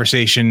that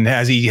conversation?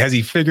 Has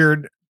he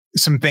figured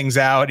some things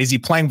out? Is he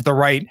playing with the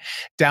right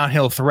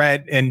downhill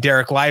threat and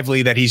Derek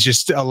Lively that he's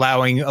just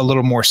allowing a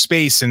little more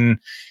space and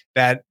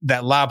that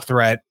lob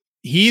threat?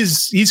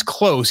 He's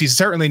close. He's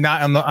certainly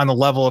not on the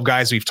level of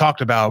guys we've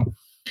talked about,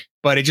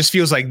 but it just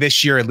feels like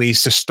this year, at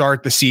least to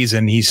start the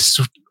season,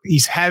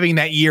 he's having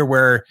that year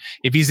where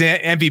if he's the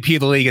MVP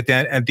of the league at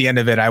the end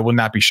of it, I will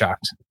not be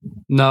shocked.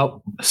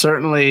 No,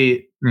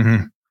 certainly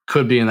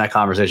could be in that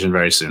conversation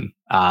very soon.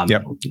 I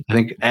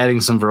think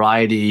adding some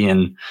variety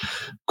and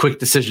quick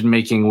decision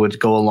making would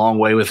go a long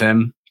way with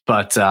him.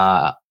 But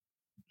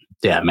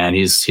man,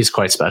 he's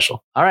quite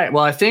special. All right,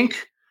 well, I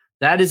think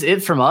that is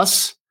it from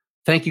us.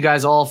 Thank you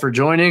guys all for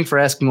joining, for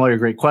asking all your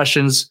great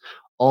questions.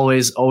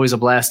 Always a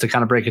blast to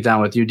kind of break it down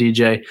with you,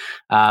 DJ.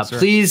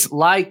 Please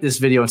like this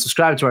video and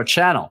subscribe to our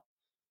channel.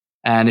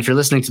 And if you're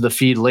listening to the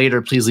feed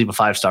later, please leave a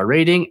 5-star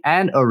rating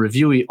and a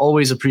review. We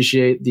always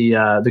appreciate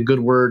the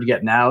good word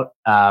getting out.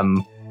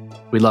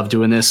 We love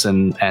doing this,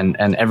 and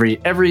every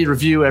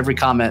review, every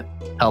comment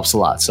helps a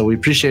lot. So we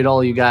appreciate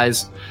all you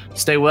guys.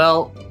 Stay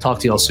well. Talk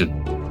to you all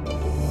soon.